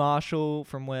 Benji Marshall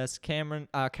from West, Cameron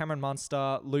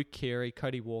Munster, Luke Keary,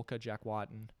 Cody Walker, Jack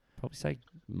Whiten. Probably say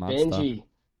Munster. Benji.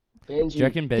 Do you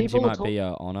reckon Benji People might talk- be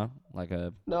a honour? Like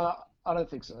a... No, I don't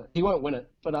think so. He won't win it.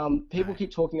 But people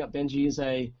keep talking up Benji as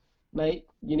a mate.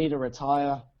 You need to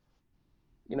retire.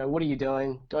 What are you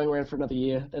doing? Going around for another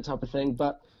year, that type of thing.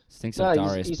 But Stinks No, of he's-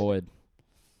 Darius he's- Boyd.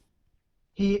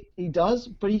 he does.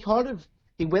 But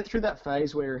he went through that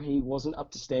phase where he wasn't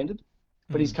up to standard.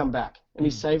 But he's come back and he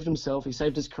saved himself. He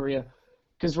saved his career.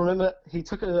 Because remember, he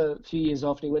took a few years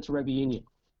off and he went to rugby union.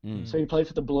 Mm. So he played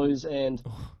for the Blues and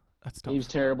That's he tough. was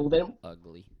terrible. Then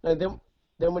Ugly.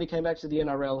 when he came back to the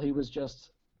NRL, he was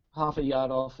just half a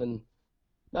yard off. And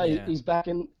no, Yeah. he's back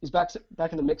in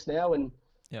the mix now. And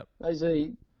Yep. he's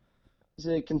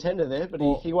a contender there, but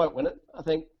Well- he won't win it. I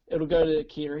think it'll go to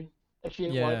Keary.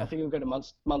 Actually, it won't. Yeah. I think it'll go to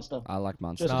Munster. I like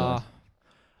Munster. Just Nah.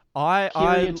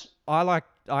 Keary, I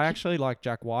actually like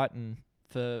Jack Whiten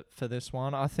for this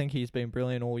one. I think he's been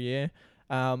brilliant all year.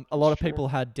 A lot of Sure. people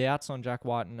had doubts on Jack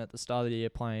Whiten at the start of the year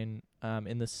playing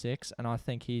in the six, and I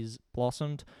think he's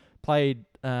blossomed. Played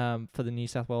for the New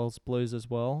South Wales Blues as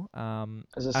well.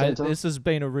 as a centre. This has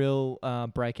been a real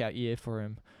breakout year for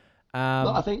him.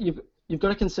 No, I think you've got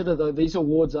to consider though these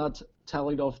awards are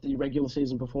tallied off the regular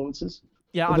season performances.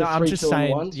 Yeah, I with know. the I'm 3, just 2 and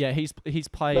saying. 1s. Yeah, he's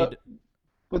played. But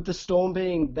with the Storm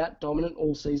being that dominant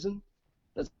all season,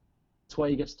 that's why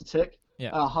he gets to tick.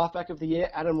 Yeah. Halfback of the year,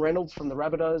 Adam Reynolds from the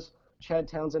Rabbitohs, Chad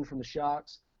Townsend from the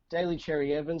Sharks, Daly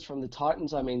Cherry Evans from the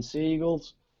Titans,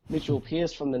 Seagulls, Mitchell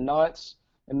Pearce from the Knights,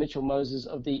 and Mitchell Moses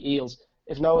of the Eels.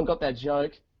 If no one got that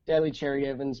joke, Daly Cherry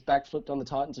Evans backflipped on the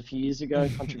Titans a few years ago,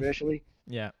 controversially.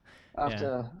 Yeah.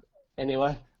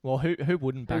 Anyway, Well, who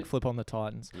wouldn't backflip on the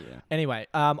Titans? Yeah. Anyway,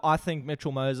 I think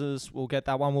Mitchell Moses will get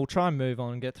that one. We'll try and move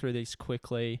on and get through these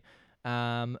quickly.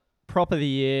 Prop of the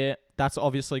year, that's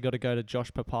obviously got to go to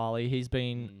Josh Papali. He's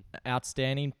been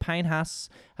outstanding. Payne Haas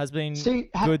has been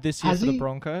good this year has for the he?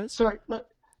 Broncos. Sorry, no,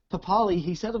 Papali,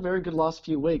 he's had a very good last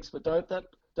few weeks, but don't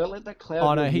let that cloud.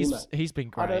 Oh no, your view, mate. he's been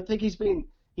I great. don't think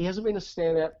he hasn't been a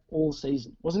standout all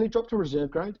season. Wasn't he dropped to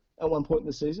reserve grade at one point in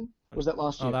the season? Or was that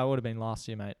last year? Oh, that would have been last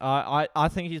year, mate. I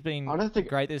think he's been I don't think-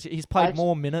 great this year. He's played I-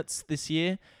 more minutes this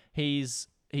year. He's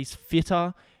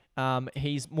fitter.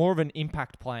 He's more of an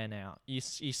impact player now. You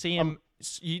see him.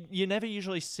 You never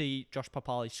usually see Josh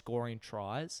Papali scoring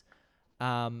tries,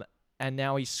 and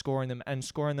now he's scoring them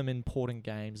in important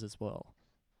games as well.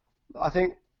 I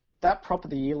think that prop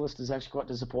of the year list is actually quite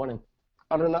disappointing.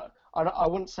 I don't know. I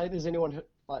wouldn't say there's anyone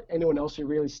else who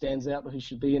really stands out who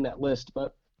should be in that list,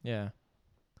 but Yeah.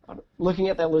 looking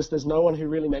at that list, there's no one who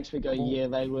really makes me go, yeah,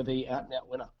 they were the out-and-out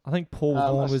winner. I think Paul I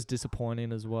Vaughan s- was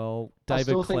disappointing as well. I David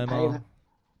still think Clemmer.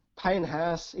 Payne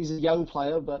Haas, he's a young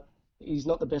player, but he's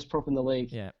not the best prop in the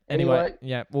league. Yeah. Anyway,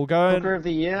 yeah, we'll go. Hooker of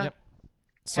the year, Yep.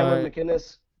 Cameron So,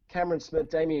 McInnes, Cameron Smith,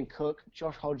 Damien Cook,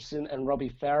 Josh Hodgson, and Robbie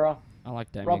Farah. I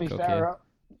like Damien Robbie Cook Farah,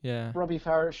 yeah. Robbie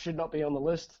Farah should not be on the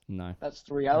list. here. No. That's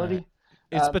the reality. Right.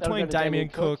 It's They'll between go to Damien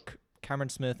Cook, Cameron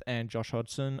Smith, and Josh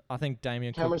Hodgson. I think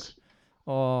Damien Cameron, Cook.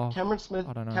 Oh, Cameron Smith.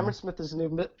 I don't know. Cameron Smith isn't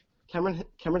even.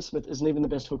 Cameron Smith isn't even the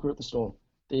best hooker at the Storm.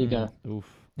 There you go. Oof.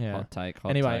 Yeah. Hot take.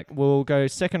 Anyway, we'll go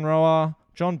second rower: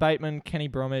 John Bateman, Kenny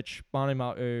Bromwich, Barney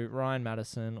Ma'u, Ryan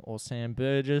Madison, or Sam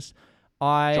Burgess.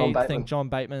 I John Bateman. think John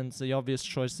Bateman's the obvious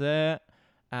choice there.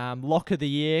 Lock of the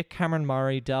year: Cameron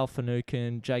Murray, Dal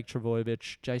Finucane, Jake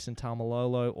Trbojevic, Jason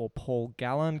Talmalolo, or Paul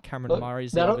Gallen. Cameron Look,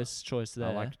 Murray's the that'll- obvious choice there.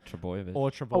 I like Trbojevic. Or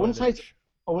Trbojevic.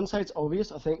 I wouldn't say it's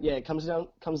obvious. I think it comes down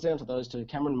to those two,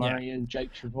 Cameron Murray and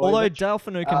Jake Trebojevic. Although Dal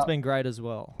Finucane's Uh, been great as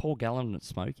well. Paul Gallen and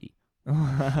Smokey.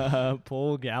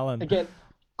 Paul Gallen. Again,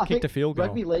 I Kicked think a field goal.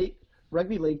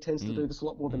 Rugby league tends to do this a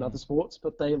lot more than other sports,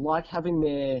 but they like having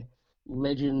their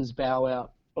legends bow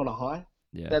out on a high.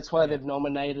 Yeah. That's why they've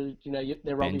nominated,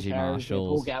 their Robbie Benji Farahs, their Paul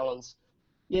Marshalls. Gallons.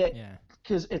 Yeah, Yeah.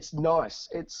 because it's nice.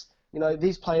 It's,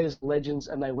 these players legends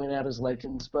and they went out as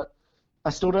legends, but I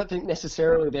still don't think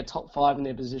necessarily they're top 5 in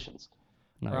their positions.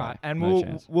 No Right, way. and No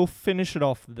chance. we'll finish it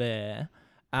off there.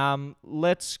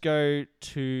 Let's go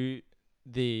to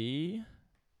the.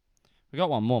 We got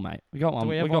one more, mate. We got one.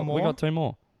 we have got, one more? We got two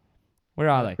more. Where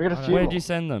are they? We got a few Where'd more. you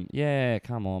send them? Yeah,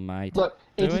 come on, mate. Look,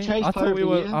 Do we? interchange I player thought of we the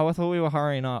were. year. I thought we were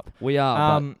hurrying up. We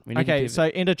are. But we need to Okay, give so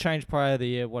interchange player of the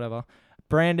year, whatever.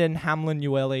 Brandon Hamlin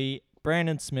Ueli,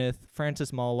 Brandon Smith,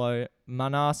 Francis Molo,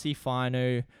 Manasi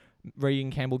Fainu,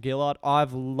 Regan Campbell Gillard.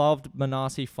 I've loved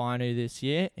Manasi Fainu this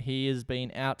year. He has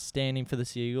been outstanding for the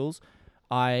Seagulls.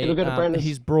 It'll go to Brandon.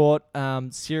 He's brought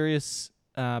serious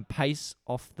pace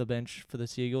off the bench for the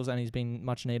Seagulls, and he's been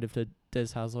much needed for Des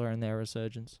Hasler and their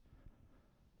resurgence.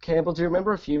 Campbell, do you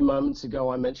remember a few moments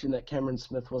ago I mentioned that Cameron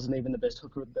Smith wasn't even the best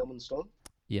hooker at the Melbourne Storm?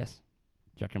 Yes.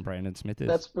 Jack and Brandon Smith is.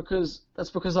 That's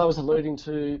because I was alluding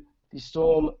to the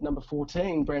Storm number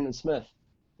 14, Brandon Smith.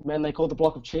 The man they called the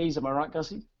block of cheese, am I right,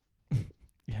 Gussie?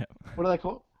 Yeah, What do they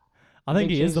call it? I think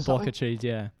Big he is cheese the or block of cheese.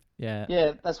 Yeah.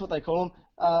 Yeah, that's what they call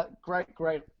him.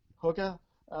 Great hooker.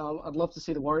 I'd love to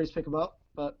see the Warriors pick him up,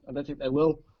 but I don't think they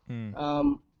will.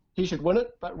 He should win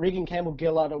it, but Regan Campbell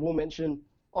Gillard, I will mention,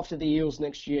 off to the Eels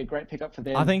next year. Great pickup for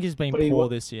them. I think he's been But he poor wa-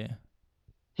 this year.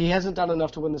 He hasn't done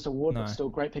enough to win this award, No. but still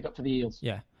great pickup for the Eels.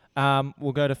 Yeah.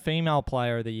 We'll go to female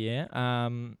player of the year.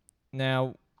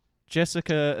 Now,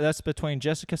 Jessica. That's between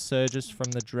Jessica Surges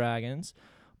from the Dragons,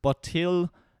 Botil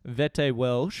Vete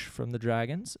Welsh from the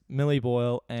Dragons, Millie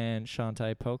Boyle, and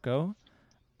Shantae Poco.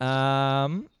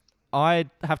 I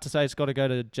have to say it's got to go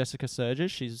to Jessica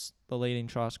Surges. She's the leading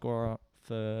try scorer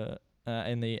for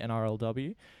in the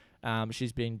NRLW.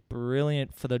 She's been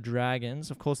brilliant for the Dragons.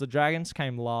 Of course, the Dragons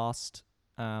came last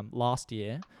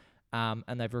year, and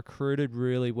they've recruited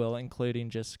really well, including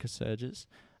Jessica Surges.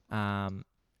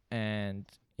 And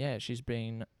yeah, she's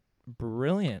been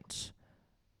brilliant.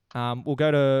 We'll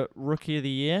go to Rookie of the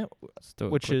Year, Let's do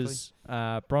it which quickly. is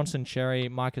Bronson Cherry,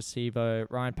 Micah Sevo,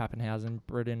 Ryan Pappenhausen,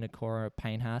 Britton Nakora,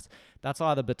 Payne Haas. That's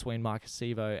either between Micah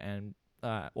Sevo and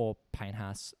or Payne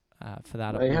Haas for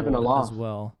that Are you having a award laugh? as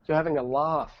well. You're having a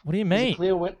laugh. What do you There's a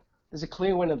mean?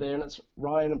 clear winner there, and it's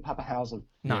Ryan and Pappenhausen.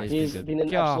 No, he's He's been good. been an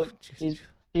God, absolute.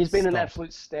 He's been an stop. absolute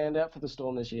standout for the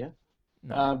Storm this year.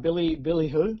 No. Billy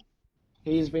who?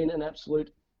 He's been an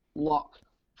absolute lock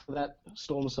for that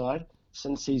Storm side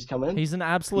since he's come in. He's an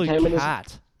absolute came in as-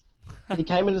 cat. He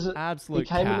came in as a Absolute he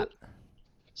came cat. In,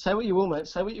 say what you will, mate.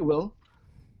 Say what you will.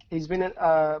 He's been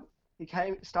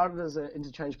started as an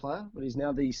interchange player, but he's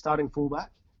now the starting fullback,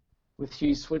 with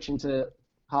Hughes switching to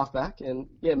halfback. And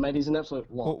yeah, mate, he's an absolute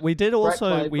lock. Well, we did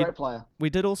also great player. we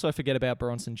did also forget about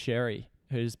Bronson Cherry,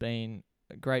 who's been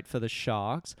great for the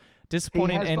Sharks.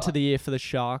 Disappointing has, end to but- the year for the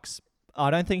Sharks. I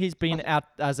don't think he's been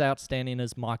as outstanding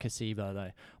as Micah Sevo,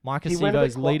 though. Micah He went a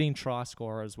Sevo's bit qui- leading try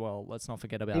scorer as well. Let's not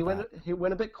forget about that. He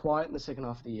went a bit quiet in the second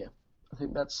half of the year. I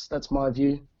think that's my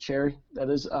view, Cherry. That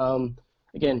is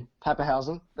again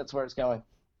Pappenhausen. That's where it's going.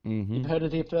 Mm-hmm. You've heard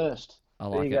it here first. I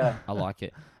There like you it. go. I like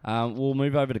it. We'll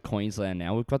move over to Queensland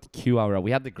now. We've got the QRL.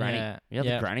 We had the granny. Yeah, We had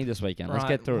yeah. the granny this weekend. Let's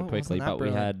Right. get through it Well, quickly. wasn't that But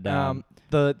we had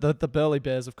brilliant? the Burleigh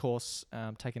Bears, of course,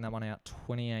 taking that one out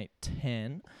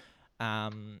 28-10.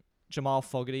 Jamal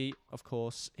Fogarty, of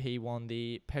course, he won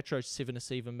the Petro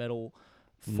Civoniceva medal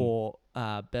for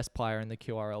best player in the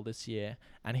QRL this year,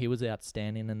 and he was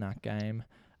outstanding in that game.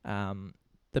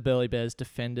 The Burleigh Bears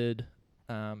defended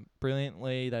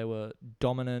brilliantly. They were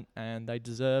dominant, and they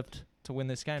deserved to win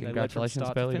this game. Congratulations, they led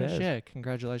from start Burleigh to finish. Bears. Yeah,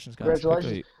 congratulations, guys.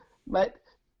 Congratulations, mate.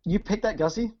 You picked that,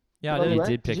 Gussie. Yeah, I By the did. You way,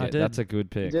 did pick I it. did. That's a good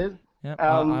You pick. did. Yeah,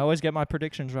 Um, I always get my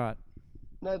predictions right.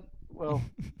 No, well,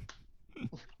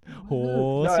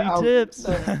 Horsey No, tips.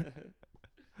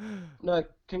 no.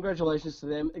 Congratulations to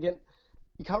them. Again,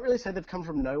 you can't really say they've come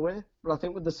from nowhere, but I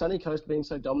think with the Sunny Coast being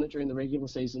so dominant during the regular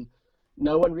season,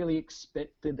 no one really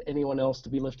expected anyone else to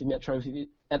be lifting that trophy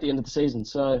at the end of the season.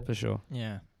 So, For sure.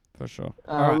 Yeah. For sure.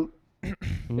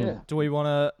 yeah. Do we want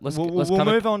to? Let's We'll kinda-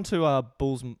 move on to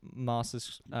Bulls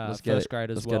Masters Let's get first it. grade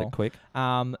as Let's well. get it quick.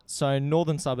 So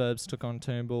Northern Suburbs took on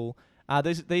Toombul.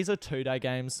 These are 2-day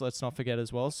games. Let's not forget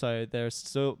as well. So they're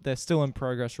still in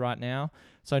progress right now.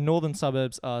 So Northern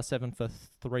Suburbs are 7 for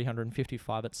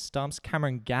 355 at stumps.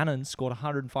 Cameron Gannon scored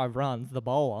 105 runs. The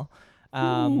bowler.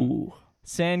 Ooh.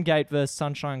 Sandgate versus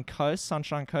Sunshine Coast.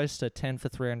 Sunshine Coast are 10 for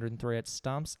 303 at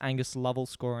stumps. Angus Lovell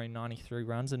scoring 93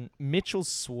 runs. And Mitchell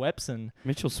Swepson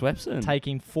Mitchell Swepson.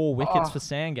 taking 4 wickets Oh. for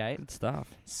Sandgate. Good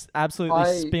stuff. Absolutely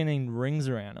I- spinning rings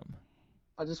around him.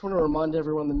 I just want to remind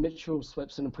everyone the Mitchell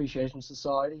Swepson Appreciation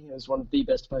Society is one of the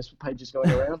best Facebook pages going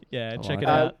around. Yeah, I check like it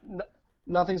that. out.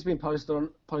 Nothing's been posted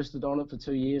on it for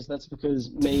 2 years. That's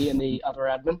because me and the other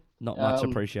admin Not much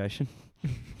Um, appreciation.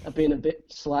 have been a bit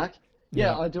slack.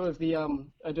 Yeah, Yeah. I do have the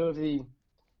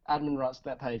admin rights to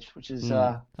that page, which is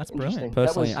That's interesting. brilliant. That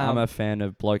Personally, was- I'm a fan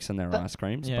of blokes and their ice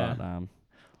creams, yeah. but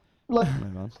look,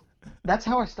 move on. that's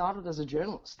how I started as a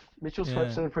journalist. Mitchell Yeah.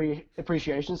 Swepson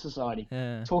Appreciation Society,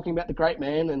 Yeah. talking about the great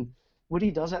man and what he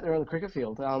does out there on the cricket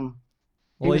field. He Well,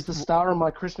 was he- the star on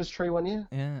my Christmas tree one year.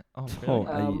 Yeah. Oh, Oh, really?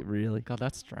 are you really? God,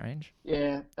 that's strange.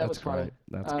 Yeah, that That's was funny. great.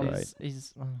 That's Um, great.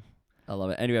 He's I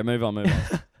love it. Anyway, move on.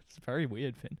 it's very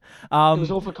weird, Finn. It was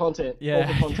all for content. yeah,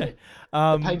 All for content.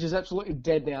 okay. The page is absolutely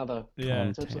dead now, though. Yeah.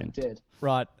 It's absolutely dead.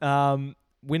 Right.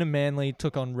 Winner Manly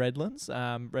took on Redlands.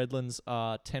 Redlands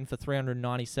are 10 for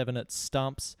 397 at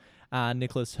stumps.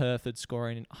 Nicholas Herford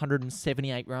scoring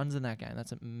 178 runs in that game.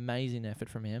 That's an amazing effort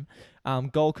from him.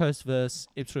 Gold Coast versus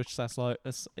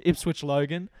Ipswich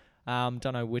Logan.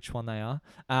 Don't know which one they are.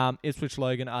 Ipswich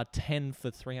Logan are 10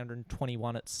 for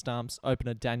 321 at stumps.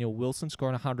 Opener Daniel Wilson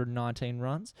scoring 119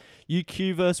 runs.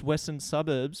 UQ versus Western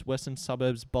Suburbs. Western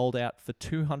Suburbs bowled out for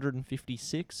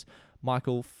 256.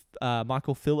 Michael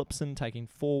Phillipson taking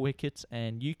 4 wickets,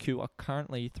 and UQ are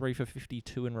currently 3 for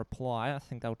 52 in reply. I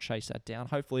think they'll chase that down.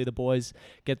 Hopefully the boys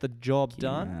get the job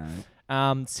done.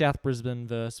 South Brisbane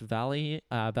versus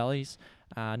Valleys.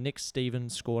 Nick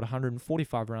Stevens scored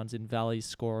 145 runs in Valley's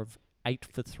score of 8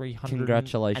 for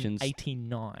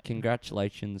 389.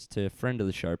 Congratulations to friend of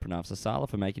the show, Pranav Sasala,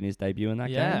 for making his debut in that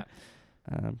Yeah.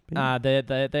 game.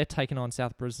 They're taking on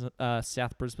South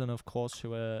Brisbane, of course,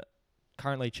 who are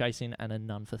currently chasing and a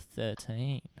none for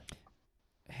 13.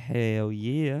 Hell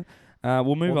yeah.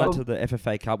 We'll move Well, on to the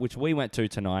FFA Cup, which we went to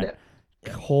tonight.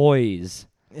 Yeah. Coys.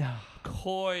 Yeah.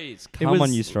 Coys. It Come on,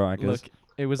 was- you strikers. Look,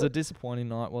 it was a disappointing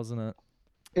night, wasn't it?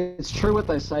 It's true what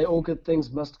they say. All good things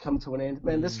must come to an end.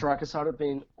 Man, this striker side have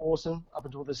been awesome up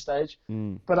until this stage.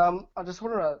 But I just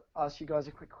want to ask you guys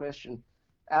a quick question.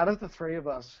 Out of the three of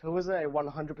us, who has a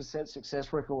 100%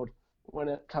 success record when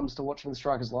it comes to watching the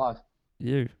Strikers live?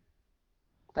 You.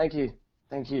 Thank you.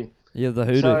 You're the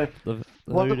hoodoo. So, the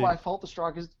Was it hoodoo. my fault the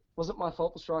Strikers? Was it my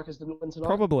fault the Strikers didn't win tonight?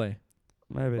 Probably.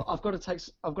 Maybe. I've got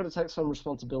to take some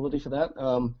responsibility for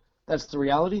that. That's the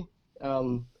reality.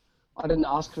 I didn't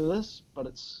ask for this, but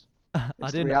it's I the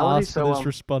didn't reality, ask for so, this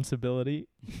responsibility.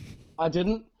 I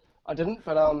didn't,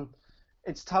 but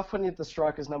it's tough when you're the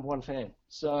Strikers' number one fan.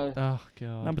 So Oh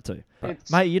god. Number 2.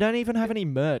 it's Mate, you don't even have any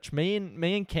merch. Me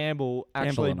and Campbell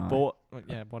actually and I. bought.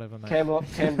 Yeah, whatever, mate. Campbell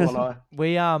and I.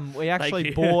 We actually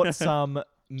you. bought some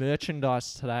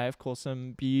merchandise today. Of course,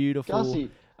 some beautiful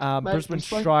Gussie, Brisbane we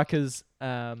spoke- Strikers.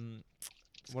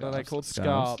 What are they called?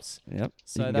 Scarves. Scarves. Yep.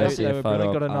 So You can they go see a were photo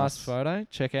really got a of nice us. photo.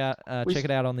 Check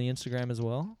it out on the Instagram as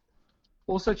well.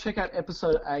 Also check out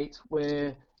episode 8,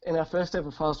 where in our first ever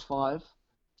Fast 5,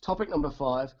 topic number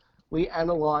 5, we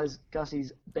analyse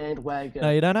Gussie's bandwagon. No,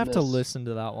 you don't have to listen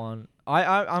to that one.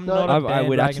 I'm No. not a I would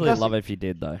bandwagon actually fan. love it if you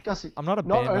did, though. Gussie, I'm not a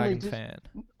not only bandwagon did- fan.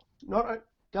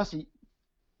 Gussie,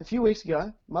 a few weeks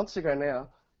ago, months ago now,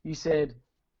 you said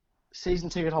season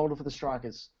ticket holder for the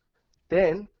Strikers.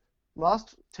 Then,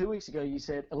 last 2 weeks ago, you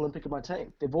said Olympic are my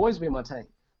team. They've always been my team.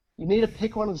 You need to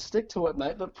pick one and stick to it,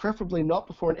 mate, but preferably not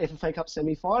before an FFA Cup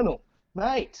semi-final.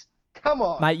 Mate, come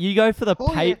on. Mate, you go for the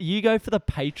Oh, yeah. you go for the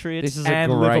Patriots This is a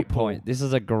and great Liverpool. point. This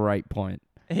is a great point.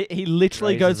 He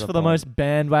literally Raises goes a for the point. most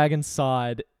bandwagon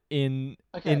side in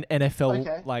Okay. NFL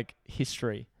Okay. like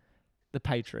history. The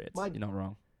Patriots. My You're not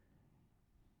wrong.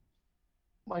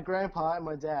 grandpa and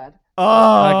my dad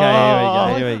Oh.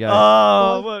 Okay, here we go.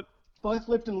 Oh, Both- what? both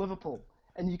lived in Liverpool,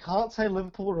 and you can't say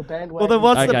Liverpool are a bandwagon. Well, then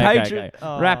what's the Okay, Patriot?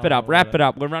 okay. Wrap it up. Wrap it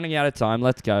up. We're running out of time.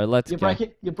 Let's go. Let's You're go.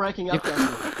 breaking up.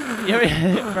 Justin.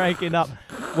 You're breaking up.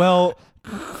 Well,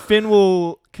 Finn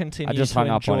will continue I just to hung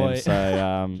up enjoy. on him.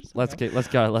 So let's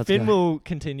go. Let's Finn go. will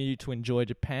continue to enjoy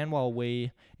Japan while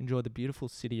we enjoy the beautiful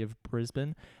city of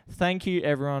Brisbane. Thank you,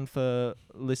 everyone, for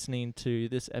listening to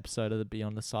this episode of the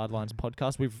Beyond the Sidelines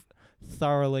podcast. We've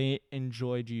thoroughly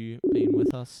enjoyed you being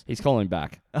with us. He's calling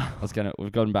back.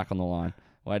 We've got him back on the line.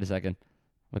 Wait a second.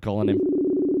 We're calling him.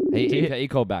 He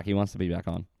called back. He wants to be back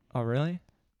on. Oh, really?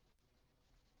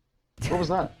 What was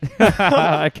that?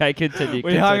 Okay, continue.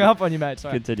 We hung up on you, mate.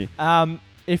 Sorry. Continue.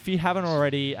 If you haven't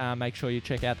already, make sure you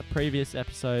check out the previous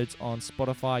episodes on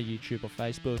Spotify, YouTube, or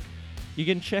Facebook. You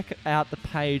can check out the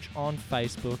page on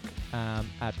Facebook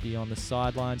at Beyond the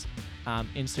Sidelines,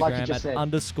 Instagram just at said.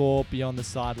 _ Beyond the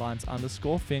Sidelines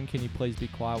 _ Finn, can you please be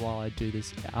quiet while I do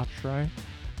this outro?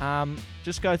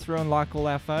 Just go through and like all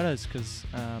our photos because,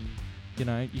 you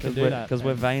can do that. Because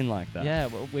we're vain like that. Yeah,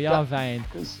 well, we are vain.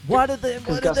 'Cause- Why did they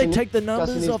Gussie ne- take the Gussie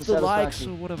numbers needs off the the likes or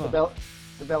satisfaction, whatever?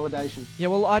 The validation. Yeah,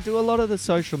 well, I do a lot of the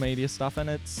social media stuff, and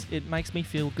it makes me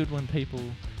feel good when people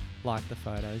like the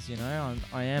photos.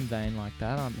 I am vain like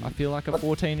that. I feel like a But-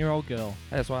 14-year-old girl.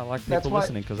 That's why I like That's people why-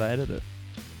 listening because I edit it.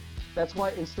 That's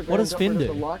why Instagram What does got Finn rid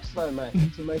of do? the likes though, mate,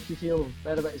 to make you feel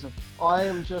better about yourself. I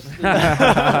am just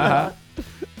the,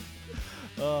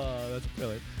 Oh, that's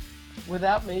brilliant.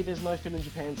 without me, there's no Finn in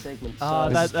Japan segment. So Oh,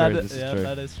 This is true, this is yeah, true.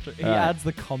 that is true. He Alright. adds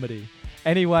the comedy.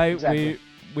 Anyway, Exactly.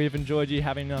 we've enjoyed you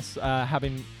having us,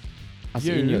 having I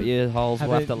see in your ear holes.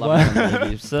 We'll have to Having- love it and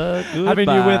leave you. So goodbye. having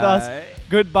you with us.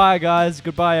 Goodbye, guys.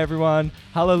 Goodbye, everyone.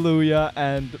 Hallelujah,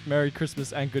 and Merry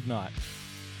Christmas and good night.